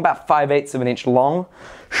 millimeters long, about 5/8 of an inch long.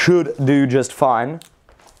 Should do just fine.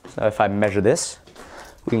 So if I measure this,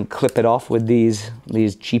 we can clip it off with these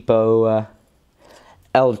cheapo,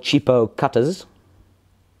 El Cheapo cutters.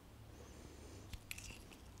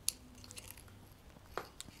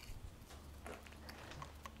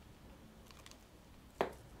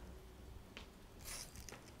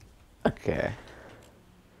 Okay.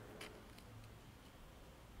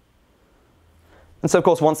 And so, of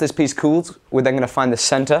course, once this piece cools, we're then going to find the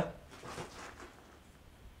center.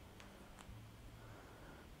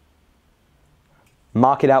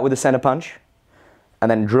 Mark it out with a center punch, and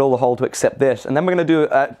then drill the hole to accept this. And then we're going to do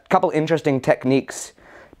a couple interesting techniques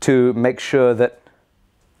to make sure that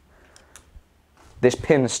this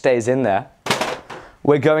pin stays in there.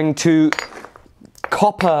 We're going to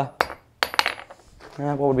copper,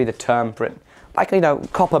 what would be the term for it? Like, you know,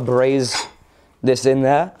 copper braze this in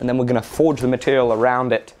there, and then we're going to forge the material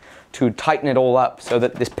around it to tighten it all up so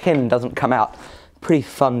that this pin doesn't come out. Pretty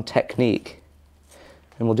fun technique.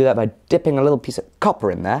 And we'll do that by dipping a little piece of copper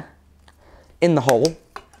in there. in the hole.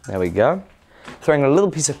 There we go. Throwing a little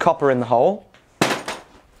piece of copper in the hole.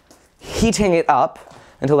 Heating it up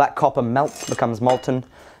until that copper melts, becomes molten,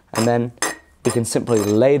 and then we can simply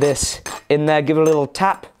lay this in there, give it a little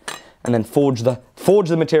tap, and then forge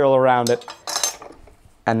the material around it.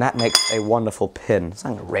 And that makes a wonderful pin. So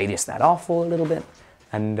I'm going to radius that off for a little bit,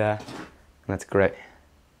 and that's great.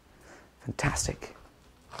 Fantastic.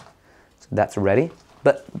 So that's ready.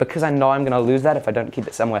 But because I know I'm going to lose that if I don't keep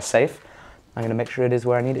it somewhere safe, I'm going to make sure it is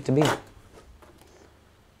where I need it to be.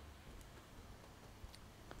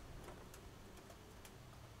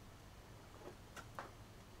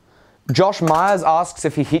 Josh Myers asks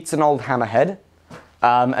if he heats an old hammerhead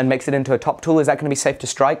and makes it into a top tool, is that going to be safe to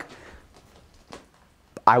strike?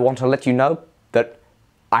 I want to let you know that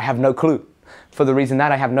I have no clue. For the reason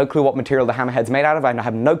that I have no clue what material the hammerhead's made out of, I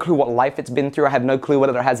have no clue what life it's been through, I have no clue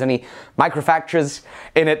whether it has any microfractures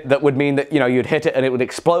in it that would mean that, you know, you'd hit it and it would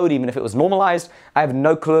explode even if it was normalized. I have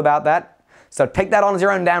no clue about that. So take that on as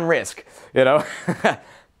your own damn risk, you know.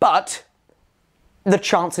 But the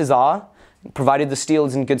chances are, provided the steel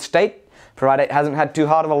is in good state, provided it hasn't had too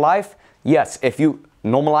hard of a life, yes, if you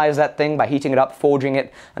normalize that thing by heating it up, forging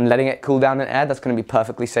it, and letting it cool down in air, that's going to be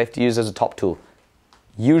perfectly safe to use as a top tool.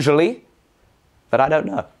 Usually, but I don't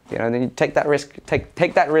know. You know, then you take that risk.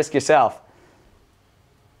 Take that risk yourself.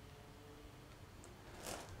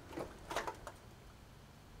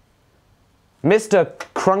 Mr.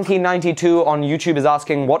 Crunky92 on YouTube is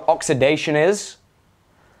asking what oxidation is.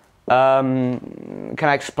 Can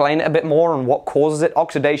I explain it a bit more on what causes it?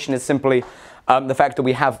 Oxidation is simply the fact that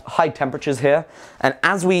we have high temperatures here, and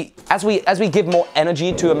as we give more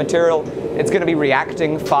energy to a material, it's going to be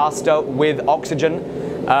reacting faster with oxygen,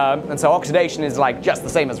 and so oxidation is like just the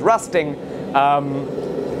same as rusting,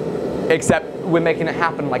 except we're making it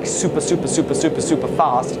happen like super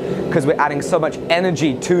fast because we're adding so much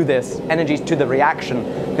energy to the reaction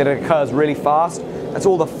that it occurs really fast. That's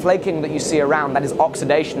all the flaking that you see around. That is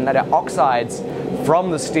oxidation. That are oxides from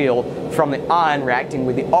the steel, from the iron reacting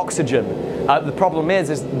with the oxygen. The problem is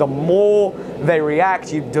the more they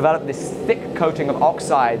react, you develop this thick coating of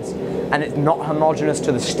oxides, and it's not homogeneous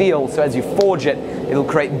to the steel. So as you forge it, it'll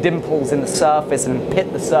create dimples in the surface and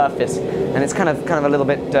pit the surface, and it's kind of a little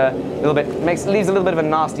bit leaves a little bit of a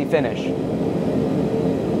nasty finish.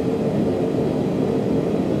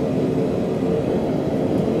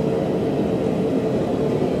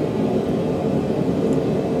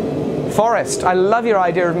 Forrest, I love your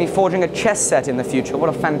idea of me forging a chess set in the future. What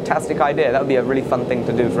a fantastic idea. That would be a really fun thing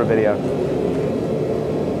to do for a video.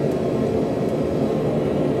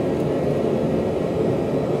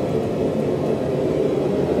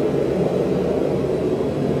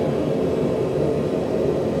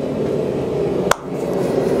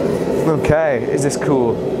 Okay, is this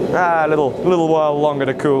cool? A little while longer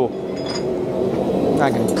to cool.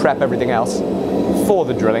 I can prep everything else for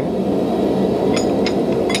the drilling.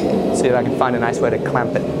 See if I can find a nice way to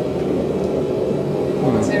clamp it.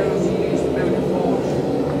 What materials do you use to build your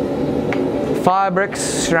forge? Fire bricks,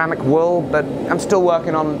 ceramic wool, but I'm still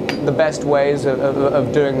working on the best ways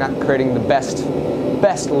of doing that, creating the best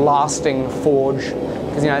lasting forge.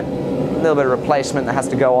 Because, you know, a little bit of replacement that has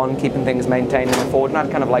to go on, keeping things maintained in the forge, and I'd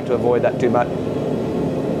kind of like to avoid that too much.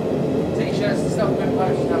 T-shirts and stuff have been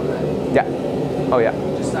posted, haven't they? Yeah. Oh yeah.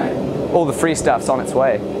 Just saying. All the free stuff's on its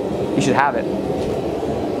way. You should have it.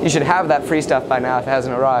 You should have that free stuff by now if it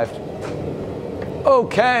hasn't arrived.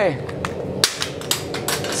 Okay.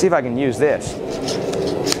 Let's see if I can use this.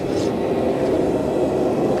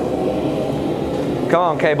 Come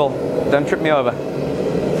on, cable. Don't trip me over.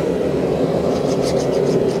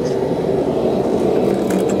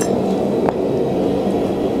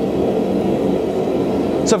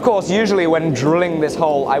 So of course, usually when drilling this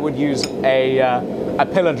hole, I would use a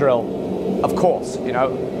pillar drill. Of course, you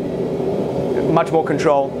know. Much more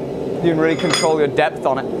control. You can really control your depth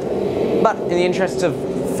on it. But in the interest of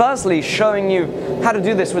firstly showing you how to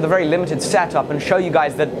do this with a very limited setup and show you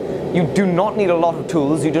guys that you do not need a lot of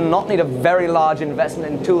tools, you do not need a very large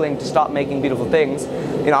investment in tooling to start making beautiful things.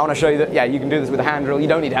 You know, I want to show you that, yeah, you can do this with a hand drill. You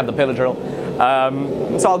don't need to have the pillar drill.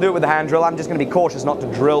 So I'll do it with the hand drill. I'm just going to be cautious not to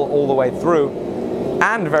drill all the way through.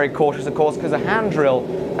 And very cautious, of course, because a hand drill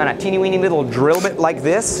and a teeny weeny little drill bit like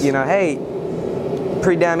this, you know, hey,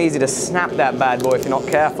 pretty damn easy to snap that bad boy if you're not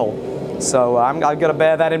careful. So I've got to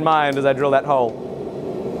bear that in mind as I drill that hole.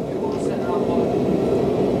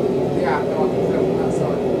 Yeah, I can film from that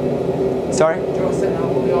side. Sorry? Do you want to set that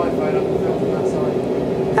up on the iPhone? I can film from that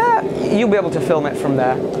side. You'll be able to film it from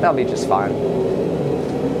there. That'll be just fine.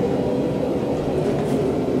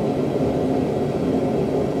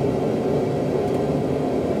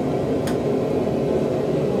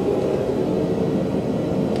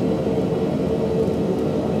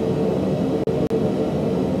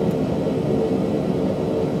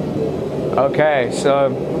 Okay, so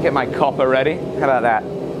get my copper ready. How about that?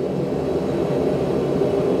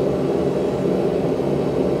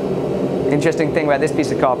 Interesting thing about this piece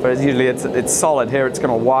of copper is usually it's solid. Here it's going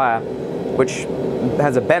to wire, which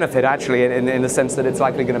has a benefit actually in the sense that it's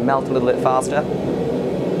likely going to melt a little bit faster.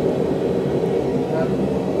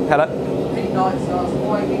 Hello?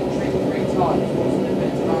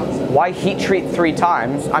 Why heat treat 3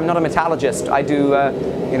 times? I'm not a metallurgist. I do,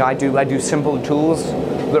 I do simple tools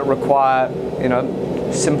that require,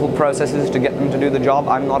 simple processes to get them to do the job.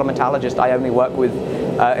 I'm not a metallurgist. I only work with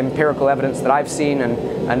empirical evidence that I've seen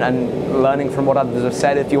and learning from what others have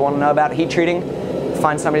said. If you want to know about heat treating,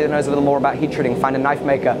 find somebody that knows a little more about heat treating. Find a knife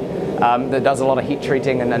maker that does a lot of heat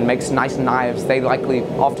treating and makes nice knives. They likely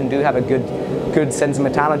often do have a good sense of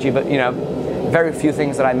metallurgy, but very few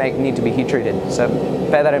things that I make need to be heat treated. So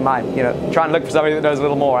bear that in mind. Try and look for somebody that knows a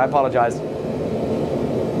little more. I apologize.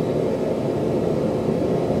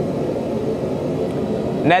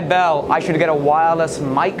 Ned Bell, I should get a wireless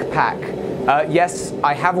mic pack. Yes,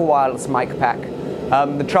 I have a wireless mic pack.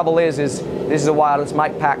 The trouble is this is a wireless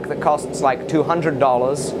mic pack that costs like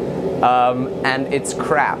 $200, and it's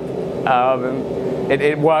crap.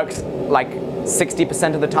 It works like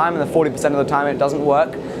 60% of the time, and the 40% of the time it doesn't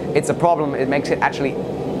work. It's a problem. It makes it actually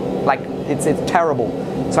like it's terrible.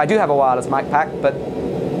 So I do have a wireless mic pack, but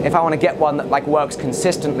if I want to get one that like works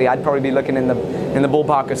consistently, I'd probably be looking in the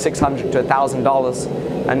ballpark of $600 to $1,000.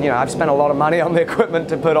 And I've spent a lot of money on the equipment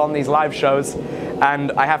to put on these live shows,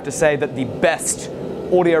 and I have to say that the best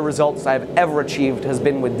audio results I've ever achieved has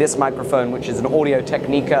been with this microphone, which is an Audio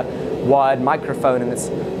Technica wired microphone, and it's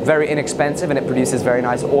very inexpensive and it produces very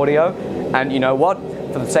nice audio. And you know what?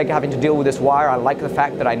 For the sake of having to deal with this wire, I like the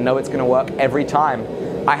fact that I know it's going to work every time.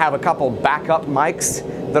 I have a couple backup mics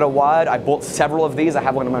that are wired. I bought several of these. I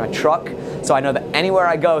have one in my truck, so I know that anywhere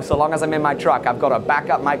I go, so long as I'm in my truck, I've got a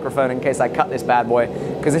backup microphone in case I cut this bad boy,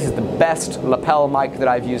 because this is the best lapel mic that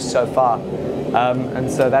I've used so far. And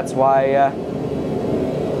so that's why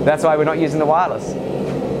we're not using the wireless.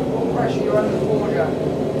 What pressure are you running the forge at?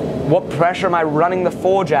 What pressure am I running the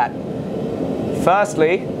forge at?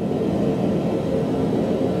 Firstly,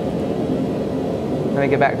 let me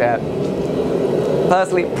get back there.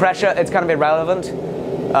 Firstly, pressure, it's kind of irrelevant.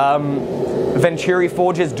 Venturi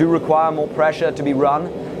forges do require more pressure to be run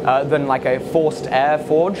than like a forced air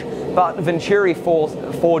forge, but Venturi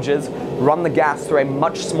forges run the gas through a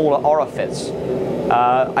much smaller orifice.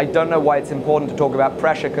 I don't know why it's important to talk about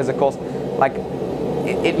pressure, because of course, like,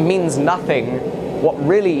 it means nothing. What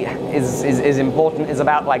really is important is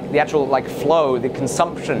about like the actual like flow, the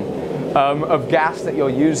consumption of gas that you're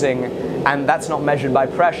using, and that's not measured by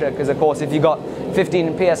pressure, because of course if you got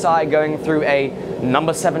 15 psi going through a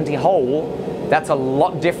number 70 hole, that's a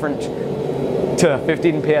lot different to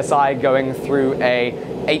 15 psi going through a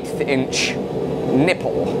 1/8 inch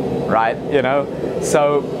nipple, right?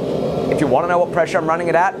 So if you want to know what pressure I'm running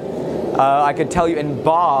it at, I could tell you in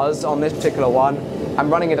bars on this particular one.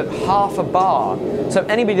 I'm running it at 1/2 bar. So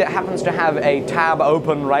anybody that happens to have a tab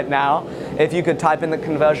open right now, if you could type in the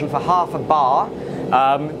conversion for 1/2 bar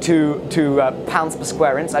to pounds per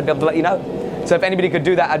square inch, I'd be able to let you know. So if anybody could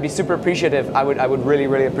do that, I'd be super appreciative. I would really,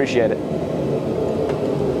 really appreciate it.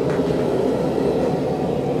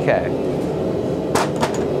 Okay.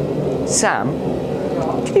 Sam,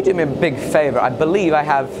 can you do me a big favor? I believe I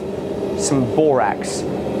have some borax.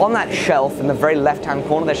 On that shelf in the very left-hand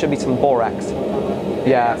corner, there should be some borax.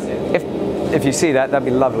 Yeah, if you see that, that'd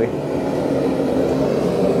be lovely.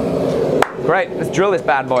 Great, let's drill this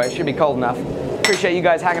bad boy. It should be cold enough. Appreciate you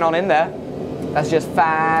guys hanging on in there. That's just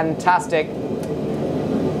fantastic.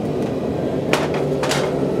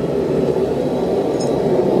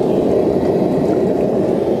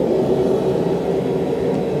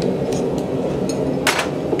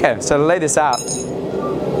 Okay, so to lay this out.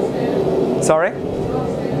 Sorry?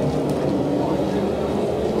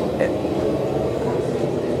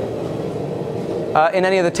 In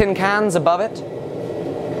any of the tin cans above it?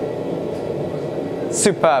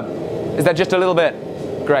 Superb. Is that just a little bit?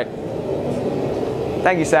 Great.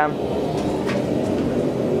 Thank you, Sam.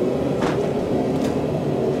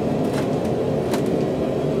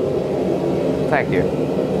 Thank you.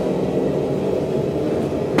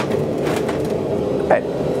 Great.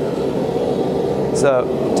 So,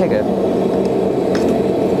 take it.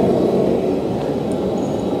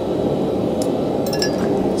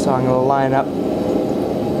 So I'm going to line up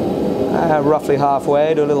roughly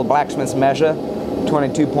halfway, do a little blacksmith's measure,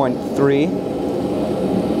 22.3.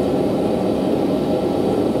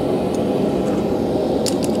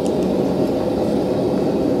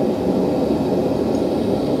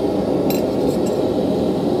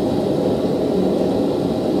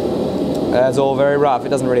 That's all very rough. It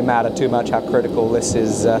doesn't really matter too much how critical this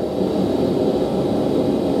is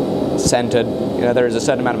centered. You know, there is a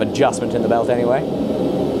certain amount of adjustment in the belt anyway.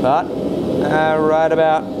 But right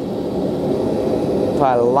about, if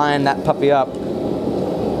I line that puppy up,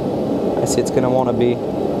 I see it's going to want to be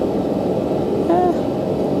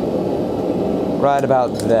right about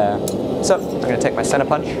there. So I'm going to take my center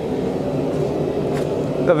punch.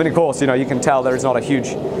 But of course, you know, you can tell there is not a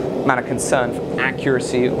huge amount of concern for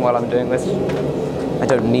accuracy while I'm doing this. I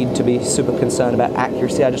don't need to be super concerned about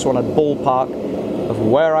accuracy. I just want a ballpark of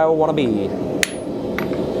where I want to be.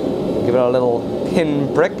 Give it a little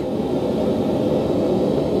pin prick.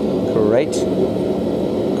 Great.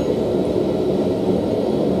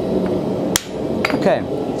 Okay,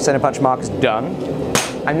 center punch mark is done.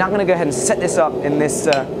 I'm now going to go ahead and set this up in this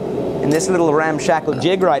little ramshackle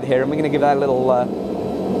jig right here, and we're going to give that a little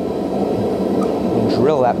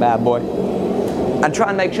drill that bad boy, and try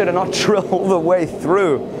and make sure to not drill all the way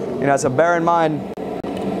through. You know, so bear in mind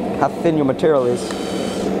how thin your material is.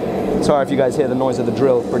 Sorry if you guys hear the noise of the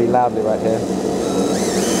drill pretty loudly right here.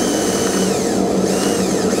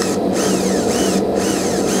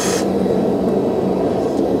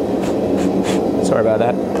 Sorry about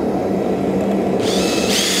that.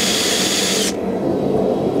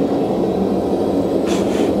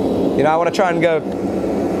 You know, I want to try and go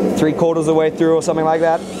 3/4 of the way through or something like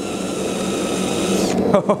that.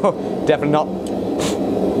 Definitely not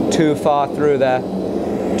too far through there.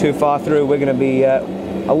 Too far through, we're going to be,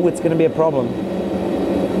 oh, it's going to be a problem.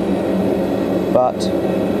 But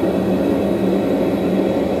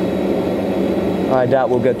I doubt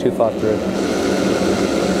we'll go too far through.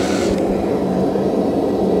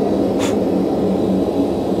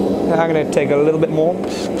 I'm going to take a little bit more.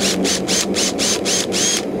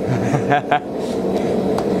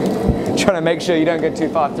 Trying to make sure you don't get too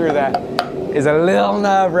far through there is a little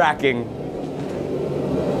nerve-wracking.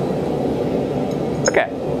 Okay,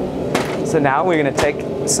 so now we're going to take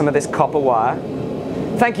some of this copper wire.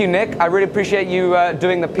 Thank you, Nick. I really appreciate you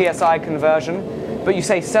doing the PSI conversion. But you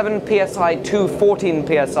say 7 PSI to 14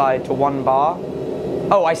 PSI to 1 bar.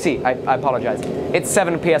 Oh, I see. I apologize. It's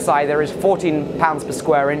 7 PSI. There is 14 pounds per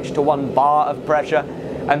square inch to 1 bar of pressure.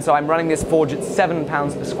 And so I'm running this forge at 7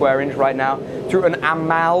 pounds per square inch right now through an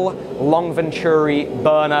Amal Long Venturi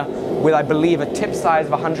burner with, I believe, a tip size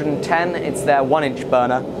of 110. It's their 1-inch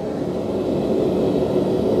burner.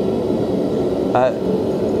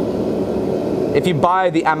 If you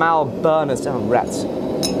buy the Amal burners, oh, rats. Do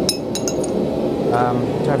I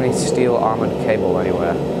have any steel armored cable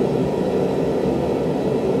anywhere?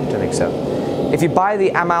 Don't think so. If you buy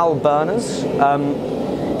the Amal burners,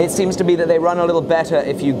 it seems to be that they run a little better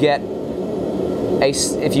if you get a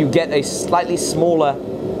slightly smaller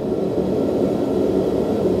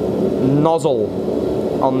nozzle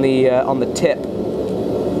on the tip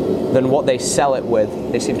than what they sell it with.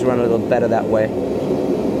 They seem to run a little better that way.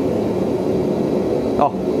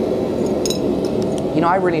 Oh, you know,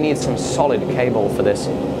 I really need some solid cable for this.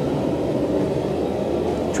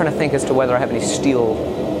 I'm trying to think as to whether I have any steel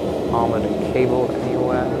armored cable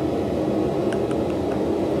anywhere.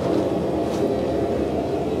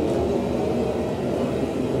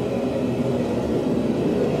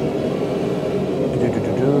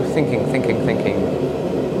 Thinking.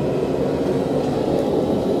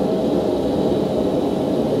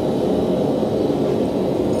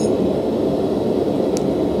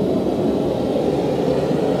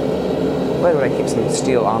 Where would I keep some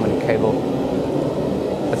steel armored cable?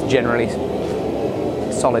 That's generally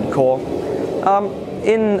solid core.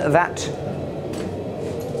 In that,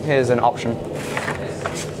 here's an option.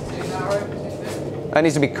 It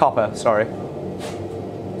needs to be copper, sorry.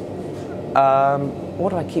 What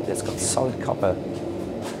do I keep that's got solid copper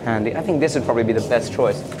handy? I think this would probably be the best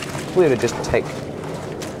choice. We would just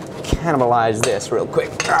cannibalize this real quick.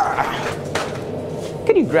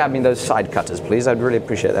 Can you grab me those side cutters, please? I'd really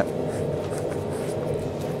appreciate that.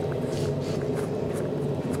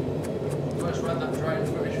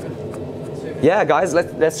 Yeah, guys,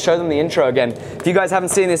 let's show them the intro again. If you guys haven't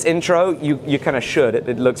seen this intro, you kind of should.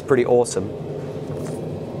 It looks pretty awesome.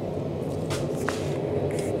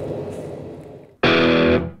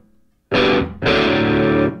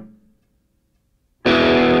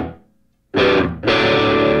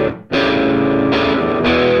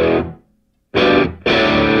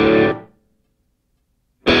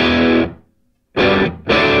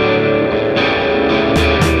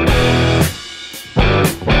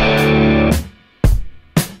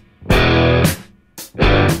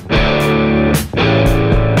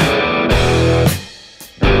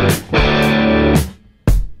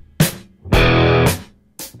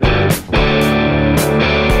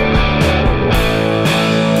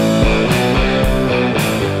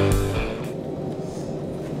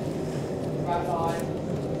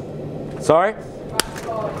 Sorry?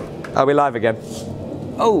 Are we live again?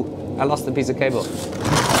 Oh, I lost the piece of cable.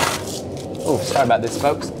 Oh, sorry about this,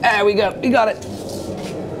 folks. There we go, we got it.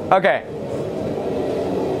 Okay.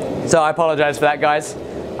 So I apologize for that, guys.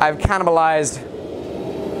 I've cannibalized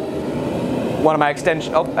one of my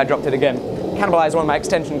extension, oh, I dropped it again. Cannibalized one of my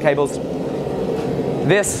extension cables.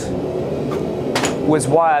 This was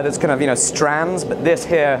wire that's kind of, strands, but this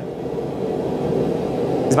here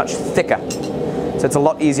is much thicker. So it's a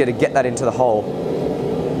lot easier to get that into the hole.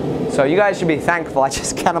 So you guys should be thankful I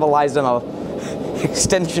just cannibalized an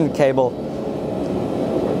extension cable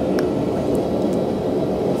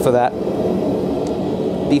for that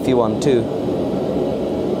beefy one too.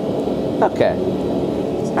 Okay,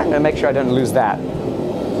 so I'm gonna make sure I don't lose that.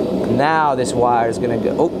 Now this wire is gonna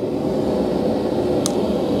go, oh.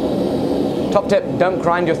 Top tip, don't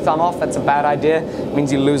grind your thumb off, that's a bad idea. It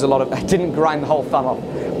means you lose a lot of, I didn't grind the whole thumb off.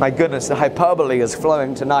 My goodness, the hyperbole is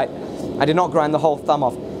flowing tonight. I did not grind the whole thumb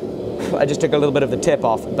off. I just took a little bit of the tip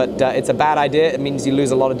off, but it's a bad idea. It means you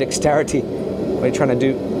lose a lot of dexterity when you're trying to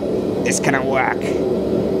do this kind of work.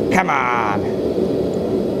 Come on.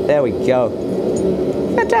 There we go.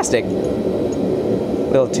 Fantastic. A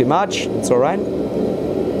little too much, it's all right.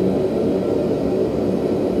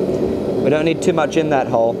 We don't need too much in that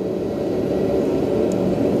hole.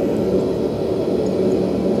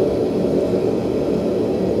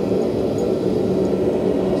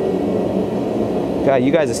 God,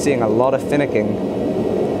 you guys are seeing a lot of finicking.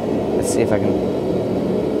 Let's see if I can.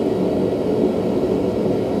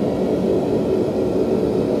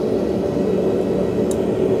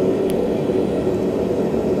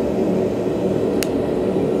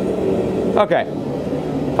 Okay,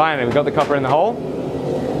 finally we got the copper in the hole.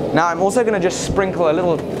 Now I'm also going to just sprinkle a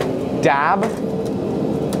little dab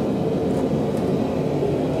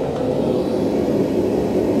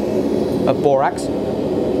of borax.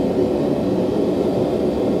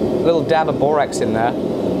 A little dab of borax in there.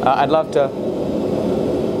 I'd love to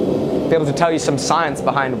be able to tell you some science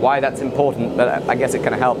behind why that's important, but I guess it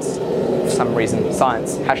kind of helps for some reason.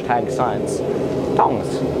 Science, hashtag science.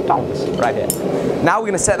 Tongs, right here. Now we're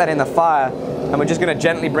going to set that in the fire, and we're just going to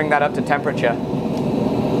gently bring that up to temperature. I'm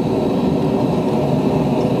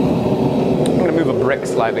going to move a brick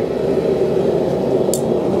slightly.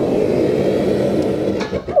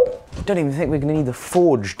 I don't even think we're going to need the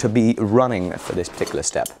forge to be running for this particular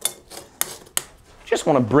step. Just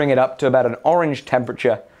want to bring it up to about an orange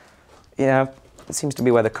temperature. It seems to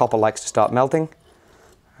be where the copper likes to start melting.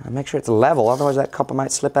 Make sure it's level, otherwise that copper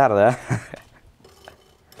might slip out of there.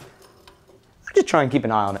 Just try and keep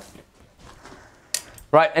an eye on it.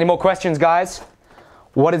 Right, any more questions, guys?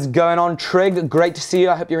 What is going on, Trig? Great to see you.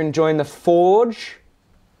 I hope you're enjoying the forge.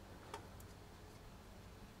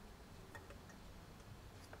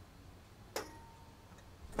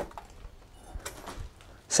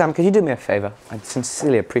 Sam, could you do me a favor? I'd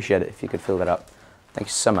sincerely appreciate it if you could fill that up. Thank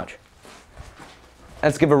you so much.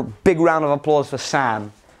 Let's give a big round of applause for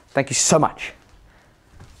Sam. Thank you so much.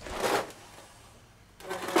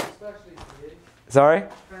 Sorry?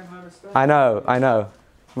 I know.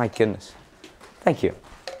 My goodness. Thank you.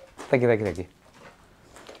 Thank you.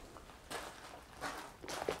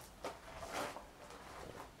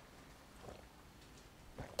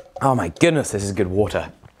 Oh my goodness, this is good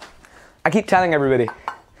water. I keep telling everybody,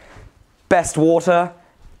 best water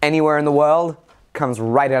anywhere in the world comes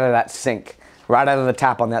right out of that sink, right out of the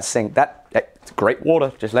tap on that sink. It's great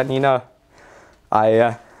water, just letting you know.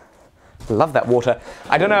 I love that water.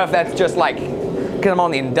 I don't know if that's just like, because I'm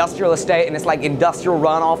on the industrial estate and it's like industrial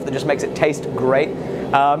runoff that just makes it taste great.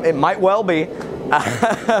 It might well be.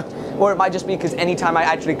 Or it might just be because anytime I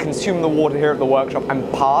actually consume the water here at the workshop, I'm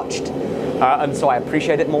parched. And so I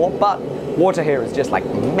appreciate it more. But water here is just like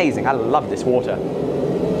amazing. I love this water.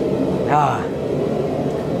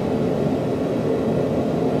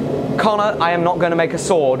 Connor, I am not going to make a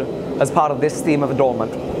sword as part of this theme of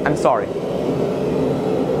adornment. I'm sorry.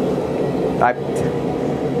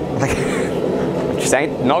 Just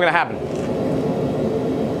ain't not gonna happen.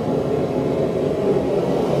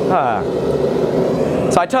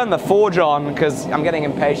 So I turned the forge on because I'm getting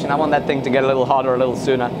impatient. I want that thing to get a little hotter a little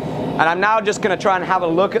sooner. And I'm now just gonna try and have a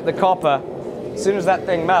look at the copper as soon as that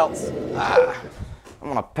thing melts. I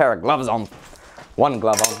want a pair of gloves on. One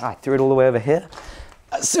glove on. I threw it all the way over here.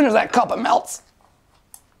 As soon as that copper melts,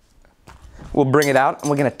 we'll bring it out and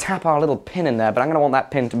we're gonna tap our little pin in there, but I'm gonna want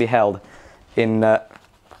that pin to be held in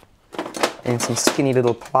some skinny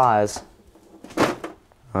little pliers.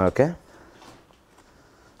 Okay.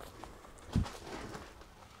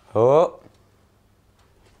 Oh.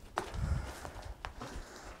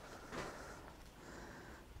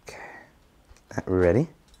 Okay. Ready?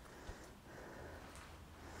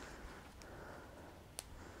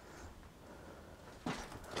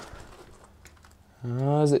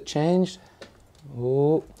 Oh, has it changed?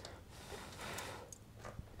 Oh.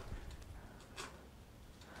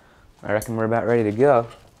 I reckon we're about ready to go.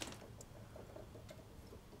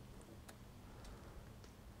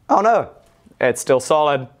 Oh no, it's still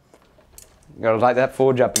solid. Gotta light that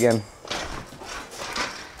forge up again.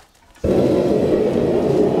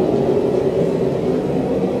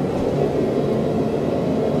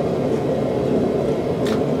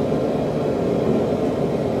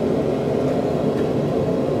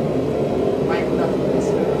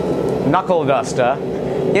 Knuckle duster.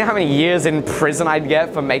 You know how many years in prison I'd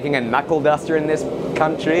get for making a knuckle duster in this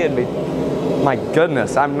country? It'd be, my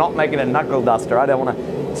goodness, I'm not making a knuckle duster. I don't want to,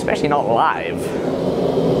 especially not live.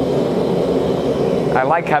 I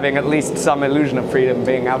like having at least some illusion of freedom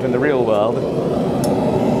being out in the real world.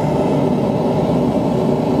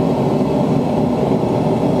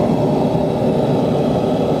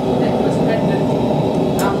 Necklace pendant.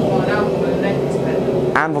 Necklace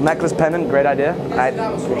pendant. Anvil necklace pendant, great idea. Yes, I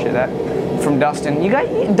that was appreciate that. From Dustin.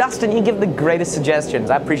 Dustin, you give the greatest suggestions.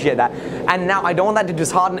 I appreciate that. And now I don't want that to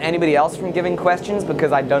dishearten anybody else from giving questions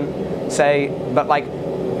because I don't say, but like,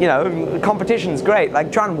 you know, competition's great.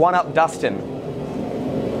 Like, try and one-up Dustin.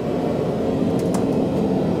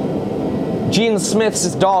 Gene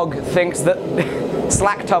Smith's dog thinks that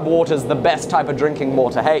slack tub water's the best type of drinking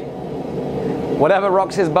water. Hey, whatever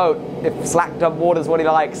rocks his boat, if slack tub water's what he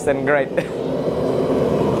likes, then great.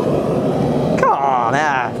 Come on,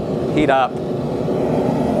 heat up.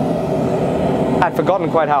 I'd forgotten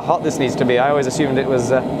quite how hot this needs to be. I always assumed it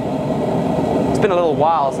was, it's been a little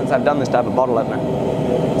while since I've done this type of bottle opener.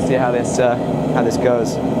 Let's see how this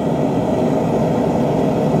goes.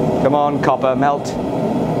 Come on, copper, melt.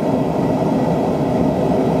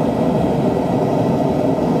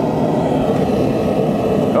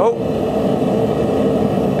 Oh.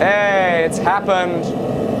 Hey, it's happened.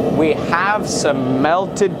 We have some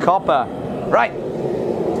melted copper. Right.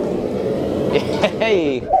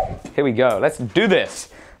 Hey, here we go. Let's do this.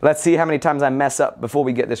 Let's see how many times I mess up before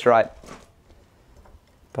we get this right.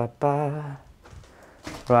 Ba-ba.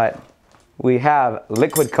 Right. We have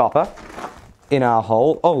liquid copper in our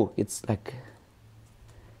hole. Oh, it's like...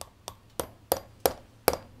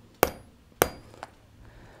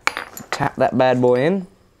 Tap that bad boy in.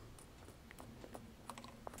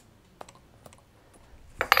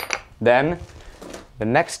 Then, the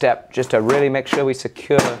next step, just to really make sure we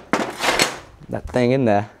secure that thing in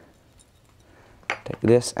there. Take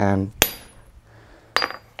this and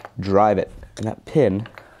drive it. And that pin,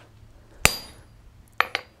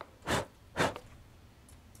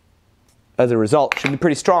 as a result, should be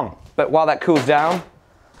pretty strong. But while that cools down,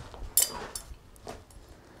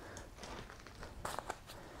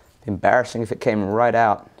 embarrassing if it came right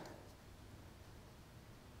out.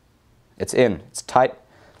 It's in, it's tight,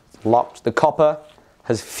 it's locked. The copper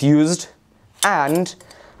has fused, and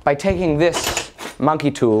by taking this monkey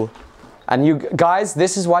tool, and you guys,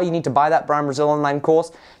 this is why you need to buy that Brian Brazil online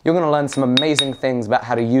course. You're going to learn some amazing things about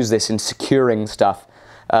how to use this in securing stuff.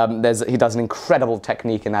 He does an incredible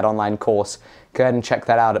technique in that online course. Go ahead and check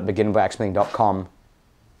that out at beginblacksmithing.com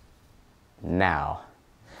now.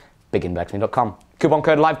 beginblacksmithing.com. Coupon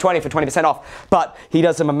code LIVE20 for 20% off. But he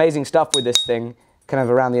does some amazing stuff with this thing, kind of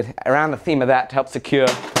around the theme of that, to help secure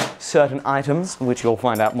certain items, which you'll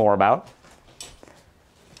find out more about.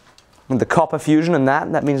 With the copper fusion and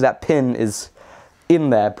that means that pin is in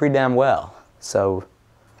there pretty damn well. So,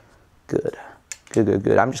 good. Good, good,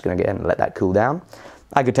 good. I'm just going to go ahead and let that cool down.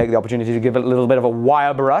 I could take the opportunity to give it a little bit of a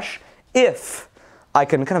wire brush if I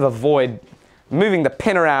can kind of avoid moving the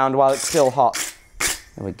pin around while it's still hot.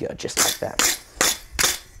 There we go, just like that.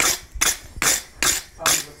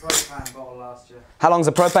 How long does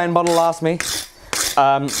a propane bottle last me?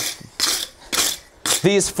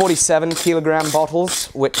 These 47 kilogram bottles,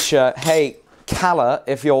 which, hey, Calla,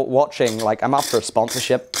 if you're watching, like, I'm up for a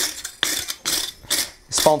sponsorship.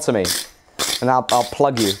 Sponsor me, and I'll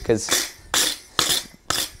plug you, because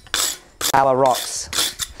Calla rocks.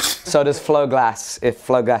 So does Flowglass, if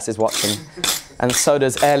Flowglass is watching. And so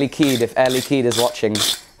does Air Liquide, if Air Liquide is watching.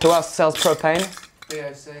 Who else sells propane?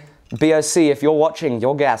 BOC. BOC, if you're watching,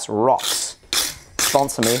 your gas rocks.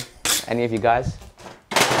 Sponsor me, any of you guys.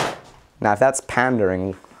 Now, if that's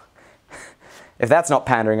pandering, if that's not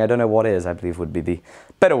pandering, I don't know what is, I believe would be the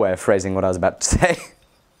better way of phrasing what I was about to say.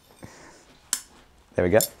 There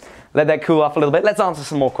we go. let that cool off a little bit. Let's answer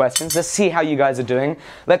some more questions. Let's see how you guys are doing.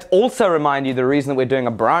 Let's also remind you the reason that we're doing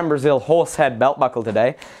a Brian Brazil horsehead belt buckle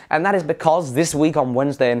today, and that is because this week on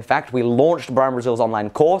Wednesday, in fact, we launched Brian Brazil's online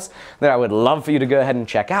course that I would love for you to go ahead and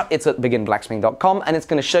check out. It's at beginblacksmithing.com, and it's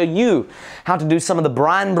going to show you how to do some of the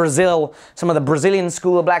Brian Brazil, some of the Brazilian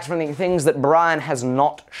school of blacksmithing things that Brian has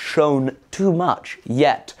not shown too much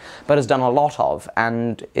yet, but has done a lot of,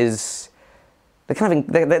 and is...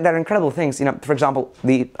 They're incredible things. You know, for example,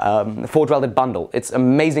 the Forge Welded Bundle. It's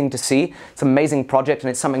amazing to see. It's an amazing project, and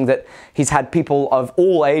it's something that he's had people of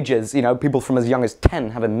all ages, you know, people from as young as 10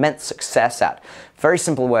 have immense success at. Very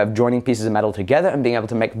simple way of joining pieces of metal together and being able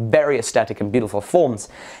to make very aesthetic and beautiful forms.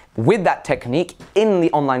 With that technique, in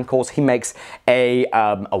the online course, he makes a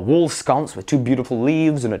wall sconce with two beautiful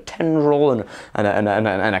leaves and a tendril and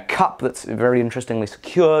a cup that's very interestingly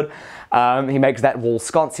secured. He makes that wall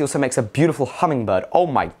sconce. He also makes a beautiful hummingbird. Oh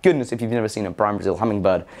my goodness, if you've never seen a Brian Brazil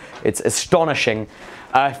hummingbird, it's astonishing.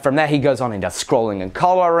 From there he goes on and does scrolling and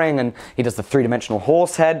coloring, and he does the three-dimensional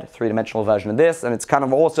horse head, three-dimensional version of this, and it's kind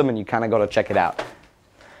of awesome, and you kind of got to check it out.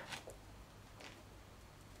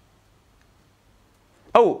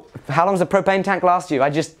 Oh, how long does a propane tank last you? I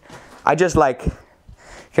just like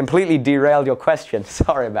completely derailed your question.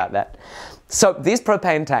 Sorry about that. So these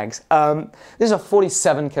propane tanks, this is a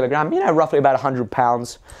 47 kilogram, you know, roughly about 100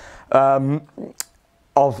 pounds of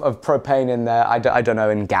propane in there. I don't know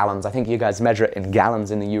in gallons. I think you guys measure it in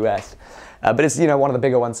gallons in the US. But it's, you know, one of the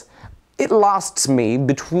bigger ones. It lasts me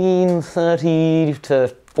between 30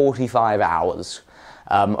 to 45 hours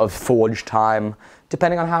of forge time,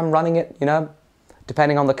 depending on how I'm running it, you know.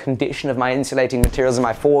 Depending on the condition of my insulating materials in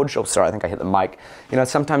my forge. Oh, sorry, I think I hit the mic. You know,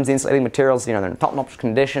 sometimes the insulating materials, you know, they're in top-notch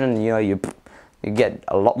condition, and, you know, you get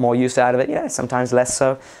a lot more use out of it. Yeah, sometimes less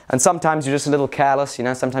so. And sometimes you're just a little careless, you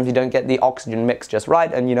know, sometimes you don't get the oxygen mix just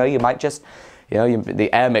right, and, you know, you might just, you know,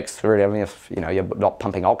 the air mix, really, I mean, if, you know, you're not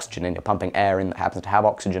pumping oxygen in, you're pumping air in that happens to have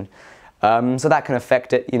oxygen. So that can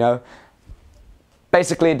affect it, you know.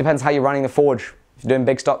 Basically, it depends how you're running the forge. If you're doing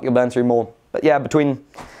big stock, you'll burn through more. But yeah, between...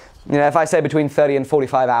 You know, if I say between 30 and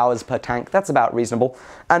 45 hours per tank, that's about reasonable.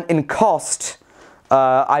 And in cost,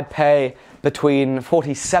 I pay between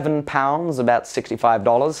 £47, about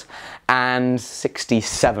 $65, and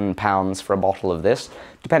 £67 for a bottle of this,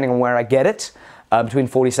 depending on where I get it. Between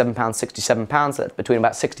 £47, £67, that's between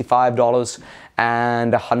about $65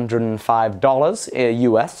 and $105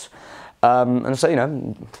 US. And so, you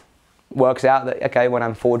know, works out that, okay, when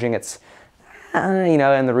I'm forging, it's you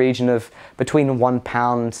know, in the region of between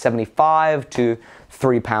 £1.75 to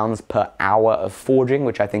 £3 per hour of forging,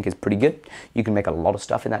 which I think is pretty good. You can make a lot of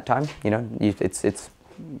stuff in that time. You know, it's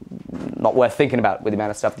not worth thinking about with the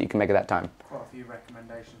amount of stuff that you can make at that time. Quite a few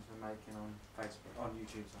recommendations we're making on Facebook, on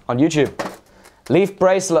YouTube. On YouTube. Leaf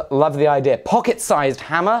bracelet, love the idea. Pocket-sized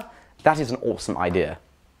hammer, that is an awesome idea.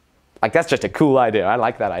 Like, that's just a cool idea. I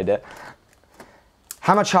like that idea.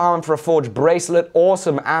 Hammer charm for a forged bracelet.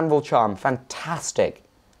 Awesome. Anvil charm. Fantastic.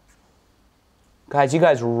 Guys, you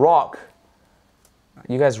guys rock.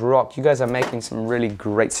 You guys rock. You guys are making some really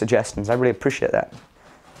great suggestions. I really appreciate that.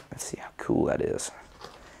 Let's see how cool that is.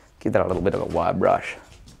 Give that a little bit of a wire brush.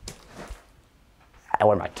 I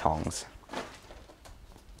want my tongs.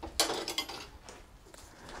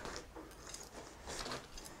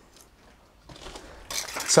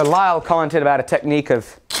 So Lyle commented about a technique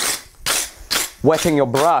of wetting your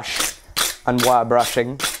brush and wire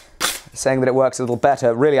brushing, saying that it works a little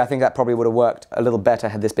better. Really, I think that probably would have worked a little better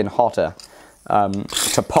had this been hotter,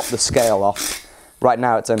 to pop the scale off. Right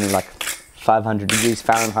now it's only like 500 degrees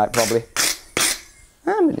Fahrenheit probably.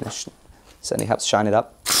 Certainly helps shine it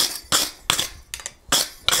up.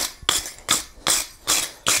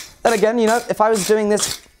 Then again, you know, if I was doing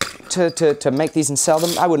this to make these and sell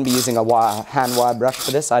them, I wouldn't be using a hand wire brush for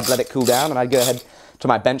this. I'd let it cool down and I'd go ahead to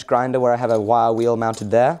my bench grinder where I have a wire wheel mounted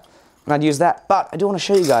there, and I'd use that. But I do want to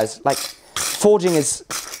show you guys, like, forging is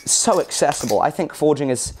so accessible. I think forging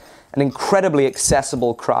is an incredibly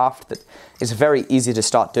accessible craft that is very easy to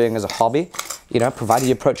start doing as a hobby, you know, provided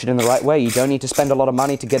you approach it in the right way. You don't need to spend a lot of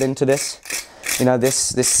money to get into this. You know, this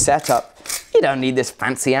setup, you don't need this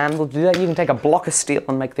fancy anvil to do that. You can take a block of steel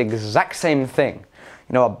and make the exact same thing.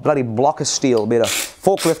 You know, a bloody block of steel, be it a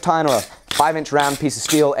forklift tine or a 5-inch round piece of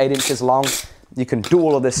steel, 8 inches long. You can do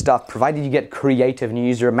all of this stuff, provided you get creative and you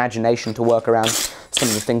use your imagination to work around some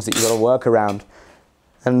of the things that you've got to work around.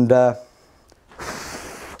 And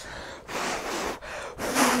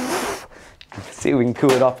see if we can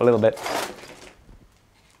cool it off a little bit.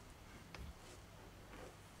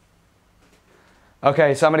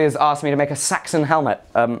 Okay, somebody has asked me to make a Saxon helmet.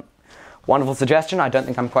 Wonderful suggestion. I don't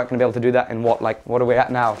think I'm quite going to be able to do that in what are we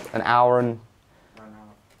at now? An hour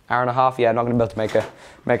Hour and a half? Yeah, I'm not going to be able to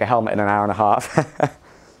make a helmet in an hour and a half.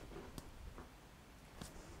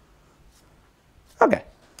 Okay.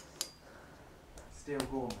 Steel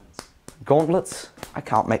gauntlets. Gauntlets? I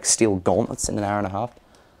can't make steel gauntlets in an hour and a half.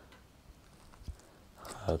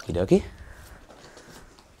 Okie dokie.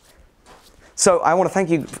 So I want to thank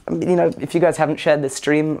you, you know, if you guys haven't shared this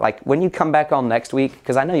stream, like when you come back on next week,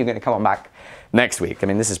 because I know you're going to come on back next week. I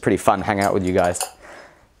mean, this is pretty fun hanging out with you guys.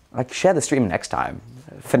 Like, share the stream next time.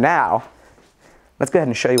 For now, let's go ahead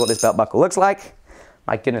and show you what this belt buckle looks like.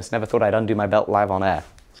 My goodness, never thought I'd undo my belt live on air.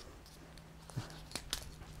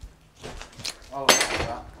 I'll look after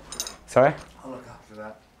that. Sorry? I'll look after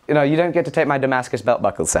that. You know, you don't get to take my Damascus belt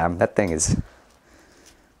buckle, Sam. That thing is...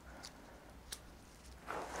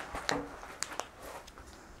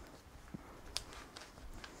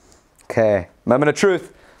 Okay, moment of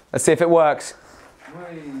truth. Let's see if it works.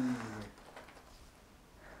 Whee.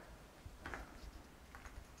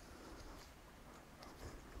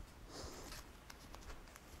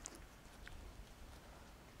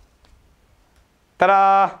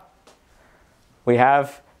 Ta-da! We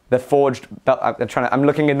have the forged belt. I'm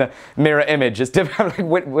looking in the mirror image. It's different.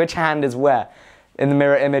 Which hand is where? In the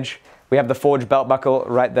mirror image, we have the forged belt buckle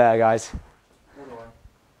right there, guys.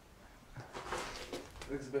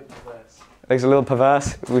 Looks a bit perverse. Looks a little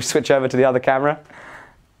perverse. We switch over to the other camera.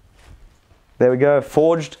 There we go.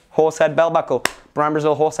 Forged horsehead belt buckle. Brian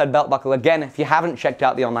Brazil horsehead belt buckle. Again, if you haven't checked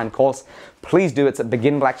out the online course, please do. It's at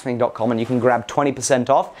beginblacksmithing.com and you can grab 20%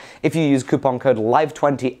 off if you use coupon code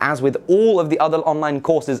LIVE20. As with all of the other online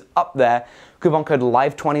courses up there, coupon code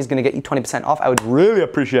LIVE20 is going to get you 20% off. I would really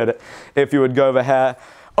appreciate it if you would go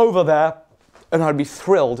over there, and I'd be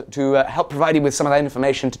thrilled to help provide you with some of that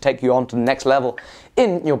information to take you on to the next level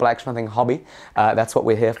in your blacksmithing hobby. That's what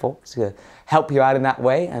we're here for, to help you out in that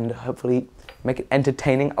way and hopefully make it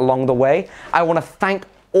entertaining along the way. I want to thank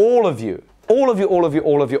all of you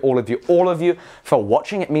for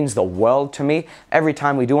watching. It means the world to me. Every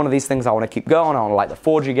time we do one of these things, I want to keep going. I want to light the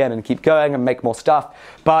forge again and keep going and make more stuff.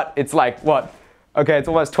 But it's like, what? Okay, it's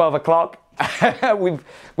almost 12 o'clock.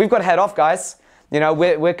 We've got to head off, guys. You know,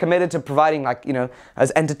 we're committed to providing, like, you know,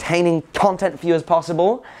 as entertaining content for you as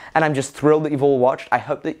possible. And I'm just thrilled that you've all watched. I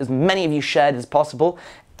hope that as many of you shared as possible.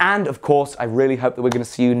 And of course, I really hope that we're going to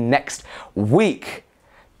see you next week.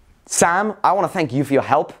 Sam, I want to thank you for your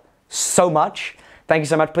help so much. Thank you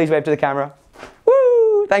so much. Please wave to the camera.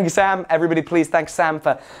 Woo! Thank you, Sam. Everybody, please thank Sam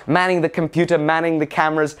for manning the computer, manning the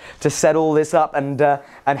cameras to set all this up and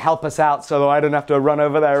help us out so that I don't have to run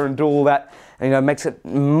over there and do all that. And, you know, it makes it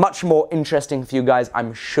much more interesting for you guys,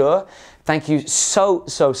 I'm sure. Thank you so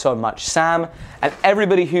much, Sam, and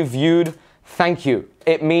everybody who viewed. Thank you.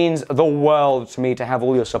 It means the world to me to have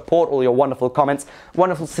all your support, all your wonderful comments,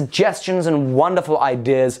 wonderful suggestions, and wonderful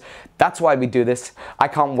ideas. That's why we do this. I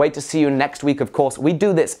can't wait to see you next week, of course. We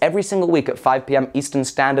do this every single week at 5 p.m. Eastern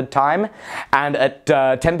Standard Time and at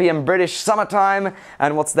 10 p.m. British Summer Time.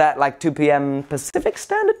 And what's that, like 2 p.m. Pacific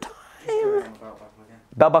Standard Time?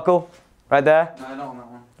 Belt buckle, right there? No, not on that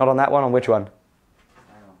one. Not on that one? On which one?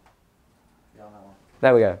 Hang on. Yeah, on that one.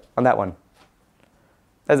 There we go. On that one.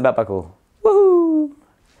 There's the belt buckle. Woohoo!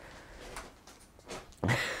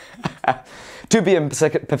 2 p.m.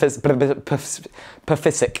 Pacific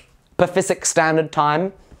Standard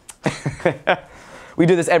Time. We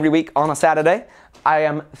do this every week on a Saturday. I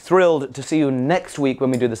am thrilled to see you next week when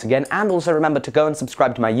we do this again. And also remember to go and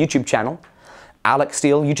subscribe to my YouTube channel, Alec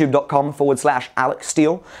Steele, youtube.com/Alec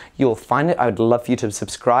Steele. You'll find it. I would love for you to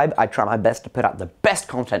subscribe. I try my best to put out the best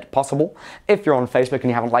content possible. If you're on Facebook and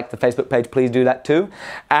you haven't liked the Facebook page, please do that too.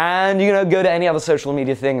 And, you know, go to any other social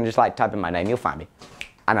media thing and just like type in my name. You'll find me.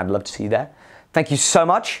 And I'd love to see you there. Thank you so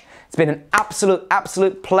much. It's been an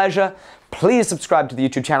absolute pleasure. Please subscribe to the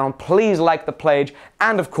YouTube channel. Please like the page.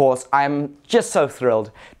 And of course, I'm just so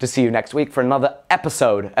thrilled to see you next week for another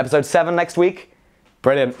episode. Episode 7 next week.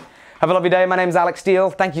 Brilliant. Have a lovely day. My name's Alec Steele.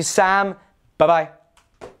 Thank you, Sam. Bye-bye.